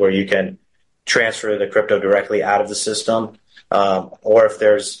transfers, where you can transfer the crypto directly out of the system. Or if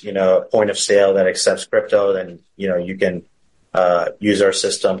there's, a point of sale that accepts crypto, then, you can, use our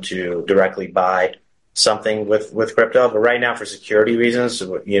system to directly buy something with crypto. But right now, for security reasons,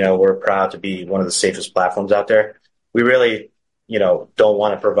 we're proud to be one of the safest platforms out there. We really, don't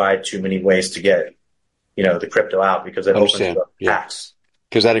want to provide too many ways to get, the crypto out because it opens Understand? up Yeah. hacks,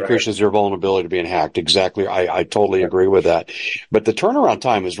 Because that right? increases your vulnerability to being hacked. Exactly. I totally agree with that. But the turnaround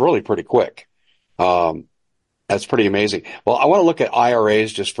time is really pretty quick. Um, That's pretty amazing. Well, I want to look at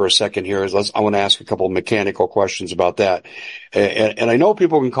IRAs just for a second here. I want to ask a couple of mechanical questions about that. And I know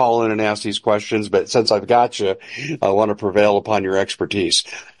people can call in and ask these questions, but since I've got you, I want to prevail upon your expertise.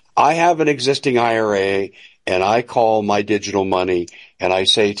 I have an existing IRA and I call my digital money and I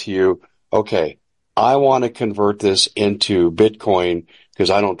say to you, okay, I want to convert this into Bitcoin because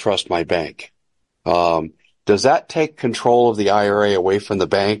I don't trust my bank. Does that take control of the IRA away from the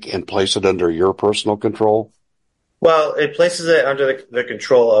bank and place it under your personal control? Well, it places it under the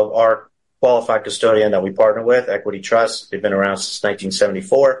control of our qualified custodian that we partner with, Equity Trust. They've been around since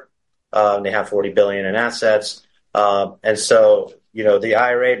 1974. They have 40 billion in assets. And so, the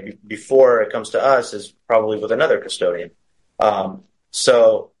IRA before it comes to us is probably with another custodian.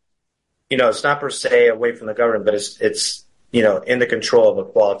 So, it's not per se away from the government, but it's in the control of a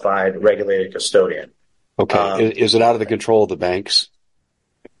qualified regulated custodian. Okay. Is it out of the control of the banks?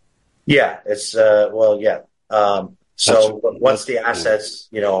 Yeah, it's well, yeah. That's So once the yeah. assets,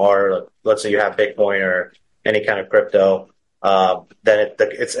 are, let's say you have Bitcoin or any kind of crypto, then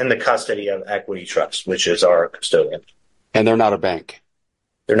it's in the custody of Equity Trust, which is our custodian. And they're not a bank.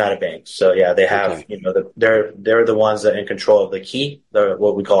 They're not a bank, so yeah, they have, Okay. they're the ones that are in control of the key,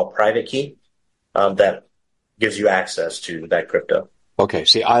 what we call private key, that gives you access to that crypto. Okay.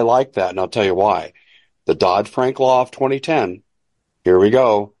 See, I like that, and I'll tell you why. The Dodd-Frank law of 2010. Here we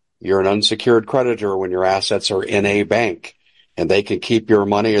go. You're an unsecured creditor when your assets are in a bank, and they can keep your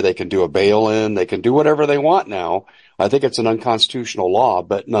money, or they can do a bail-in. They can do whatever they want now. I think it's an unconstitutional law,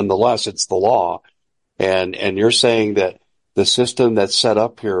 but nonetheless, it's the law. And you're saying that the system that's set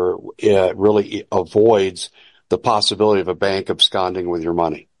up here really avoids the possibility of a bank absconding with your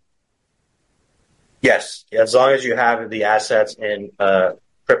money. Yes, as long as you have the assets in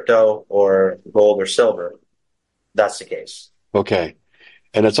crypto or gold or silver, that's the case. Okay.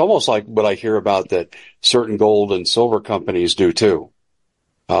 And it's almost like what I hear about that certain gold and silver companies do too.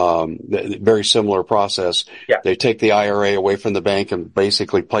 Very similar process. Yeah, They take the IRA away from the bank and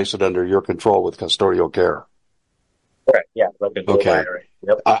basically place it under your control with custodial care. correct. Yeah, like a gold Okay. IRA.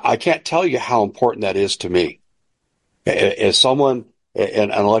 Yep. I can't tell you how important that is to me. As someone,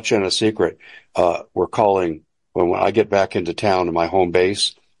 and I'll let you in a secret, we're calling, when I get back into town to my home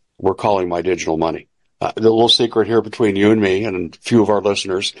base, we're calling my digital money. The little secret here between you and me and a few of our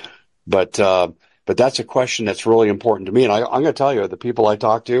listeners, but that's a question that's really important to me. And I'm going to tell you, the people I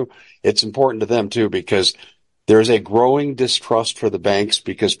talk to, it's important to them too, because there's a growing distrust for the banks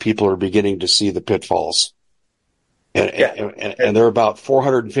because people are beginning to see the pitfalls. And, Yeah. and there are about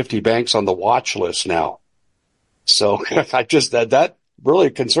 450 banks on the watch list now. So that really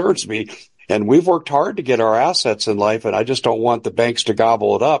concerns me. And we've worked hard to get our assets in life, and I just don't want the banks to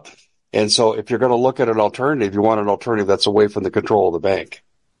gobble it up. And so if you're going to look at an alternative, you want an alternative that's away from the control of the bank.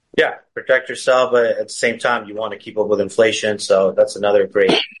 Yeah, protect yourself, but at the same time, you want to keep up with inflation. So that's another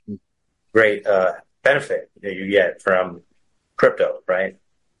great benefit that you get from crypto, right?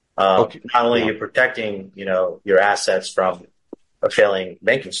 Okay. Not only Yeah. are you protecting, your assets from a failing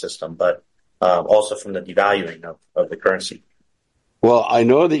banking system, but also from the devaluing of the currency. Well, I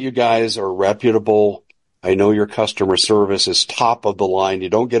know that you guys are reputable. I know your customer service is top of the line. You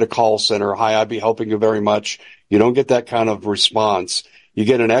don't get a call center. Hi, I'd be helping you very much. You don't get that kind of response. You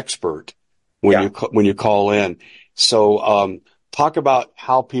get an expert Yeah. when you call in. So, talk about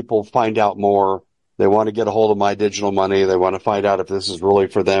how people find out more. They want to get a hold of My Digital Money. They want to find out if this is really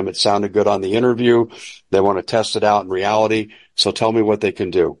for them. It sounded good on the interview. They want to test it out in reality. So tell me what they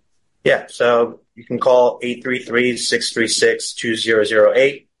can do. Yeah, so you can call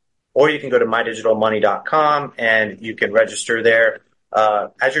 833-636-2008, or you can go to mydigitalmoney.com and you can register there.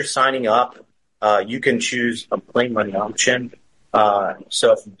 As you're signing up, you can choose a plain money option.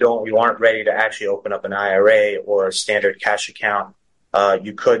 So if you aren't ready to actually open up an IRA or a standard cash account,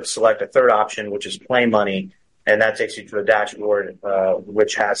 you could select a third option, which is plain money, and that takes you to a dashboard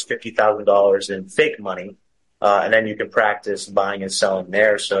which has $50,000 in fake money. And then you can practice buying and selling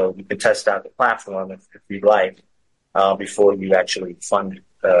there. So you can test out the platform if you'd like before you actually fund.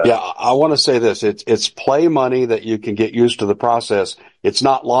 Yeah, I want to say this. It's play money that you can get used to the process. It's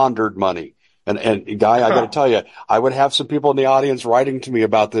not laundered money. And Guy, I got to tell you, I would have some people in the audience writing to me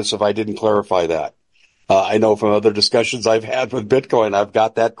about this if I didn't clarify that. I know from other discussions I've had with Bitcoin, I've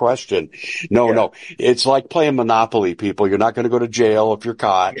got that question. No, it's like playing Monopoly, people. You're not going to go to jail if you're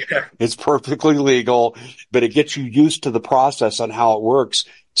caught. Yeah. It's perfectly legal, but it gets you used to the process on how it works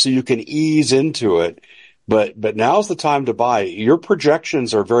so you can ease into it. But now's the time to buy. Your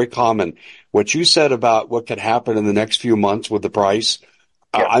projections are very common. What you said about what could happen in the next few months with the price,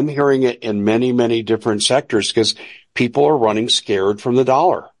 Yeah. I'm hearing it in many, many different sectors because people are running scared from the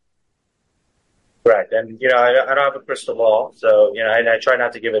dollar. Right. And, I don't have a crystal ball. So, and I try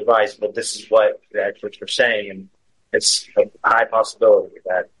not to give advice, but this is what the experts are saying. And it's a high possibility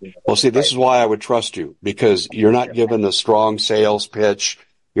that, Well, see, this is why I would trust you because you're not given a strong sales pitch.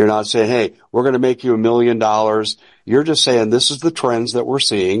 You're not saying, hey, we're going to make you $1 million. You're just saying this is the trends that we're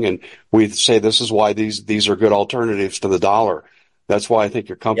seeing. And we say this is why these are good alternatives to the dollar. That's why I think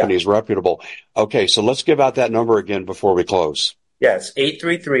your company is reputable. Okay. So let's give out that number again before we close. Yeah, it's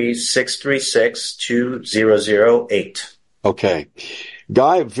 833-636-2008. Okay.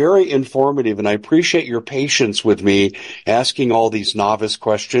 Guy, very informative, and I appreciate your patience with me asking all these novice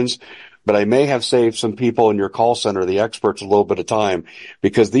questions, but I may have saved some people in your call center, the experts, a little bit of time,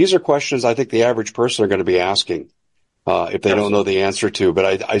 because these are questions I think the average person are going to be asking if they don't know the answer to.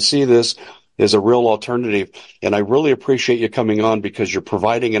 But I see this is a real alternative. And I really appreciate you coming on because you're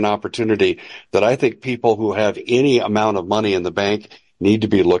providing an opportunity that I think people who have any amount of money in the bank need to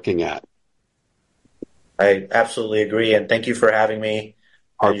be looking at. I absolutely agree, and thank you for having me.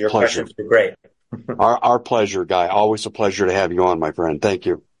 Our Your pleasure. questions were great. Our pleasure, Guy. Always a pleasure to have you on, my friend. Thank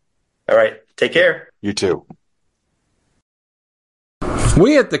you. All right. Take care. You too.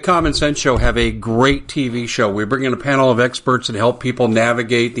 We at the Common Sense Show have a great TV show. We bring in a panel of experts and help people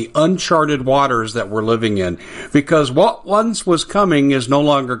navigate the uncharted waters that we're living in. Because what once was coming is no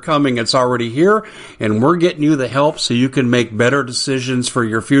longer coming. It's already here, and we're getting you the help so you can make better decisions for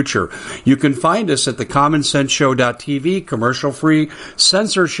your future. You can find us at thecommonsenseshow.tv, commercial-free,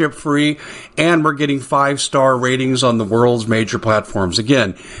 censorship-free, and we're getting 5-star ratings on the world's major platforms.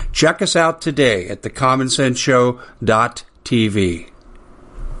 Again, check us out today at thecommonsenseshow.tv.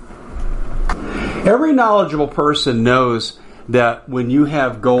 Every knowledgeable person knows that when you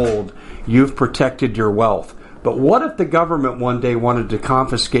have gold, you've protected your wealth. But what if the government one day wanted to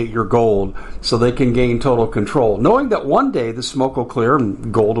confiscate your gold so they can gain total control, knowing that one day the smoke will clear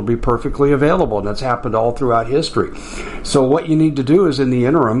and gold will be perfectly available, and that's happened all throughout history. So what you need to do is, in the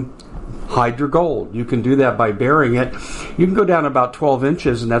interim, hide your gold. You can do that by burying it. You can go down about 12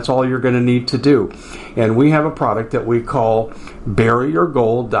 inches, and that's all you're going to need to do. And we have a product that we call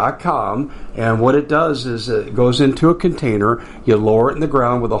buryyourgold.com, and what it does is it goes into a container. You lower it in the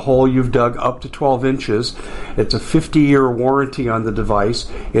ground with a hole you've dug up to 12 inches. It's a 50-year warranty on the device.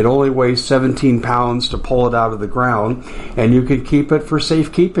 It only weighs 17 pounds to pull it out of the ground, and you can keep it for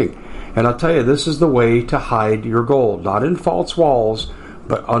safekeeping. And I'll tell you, this is the way to hide your gold. Not in false walls,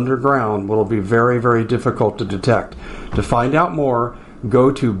 but underground will be very, very difficult to detect. To find out more,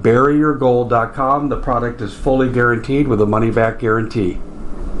 go to buryyourgold.com. The product is fully guaranteed with a money-back guarantee.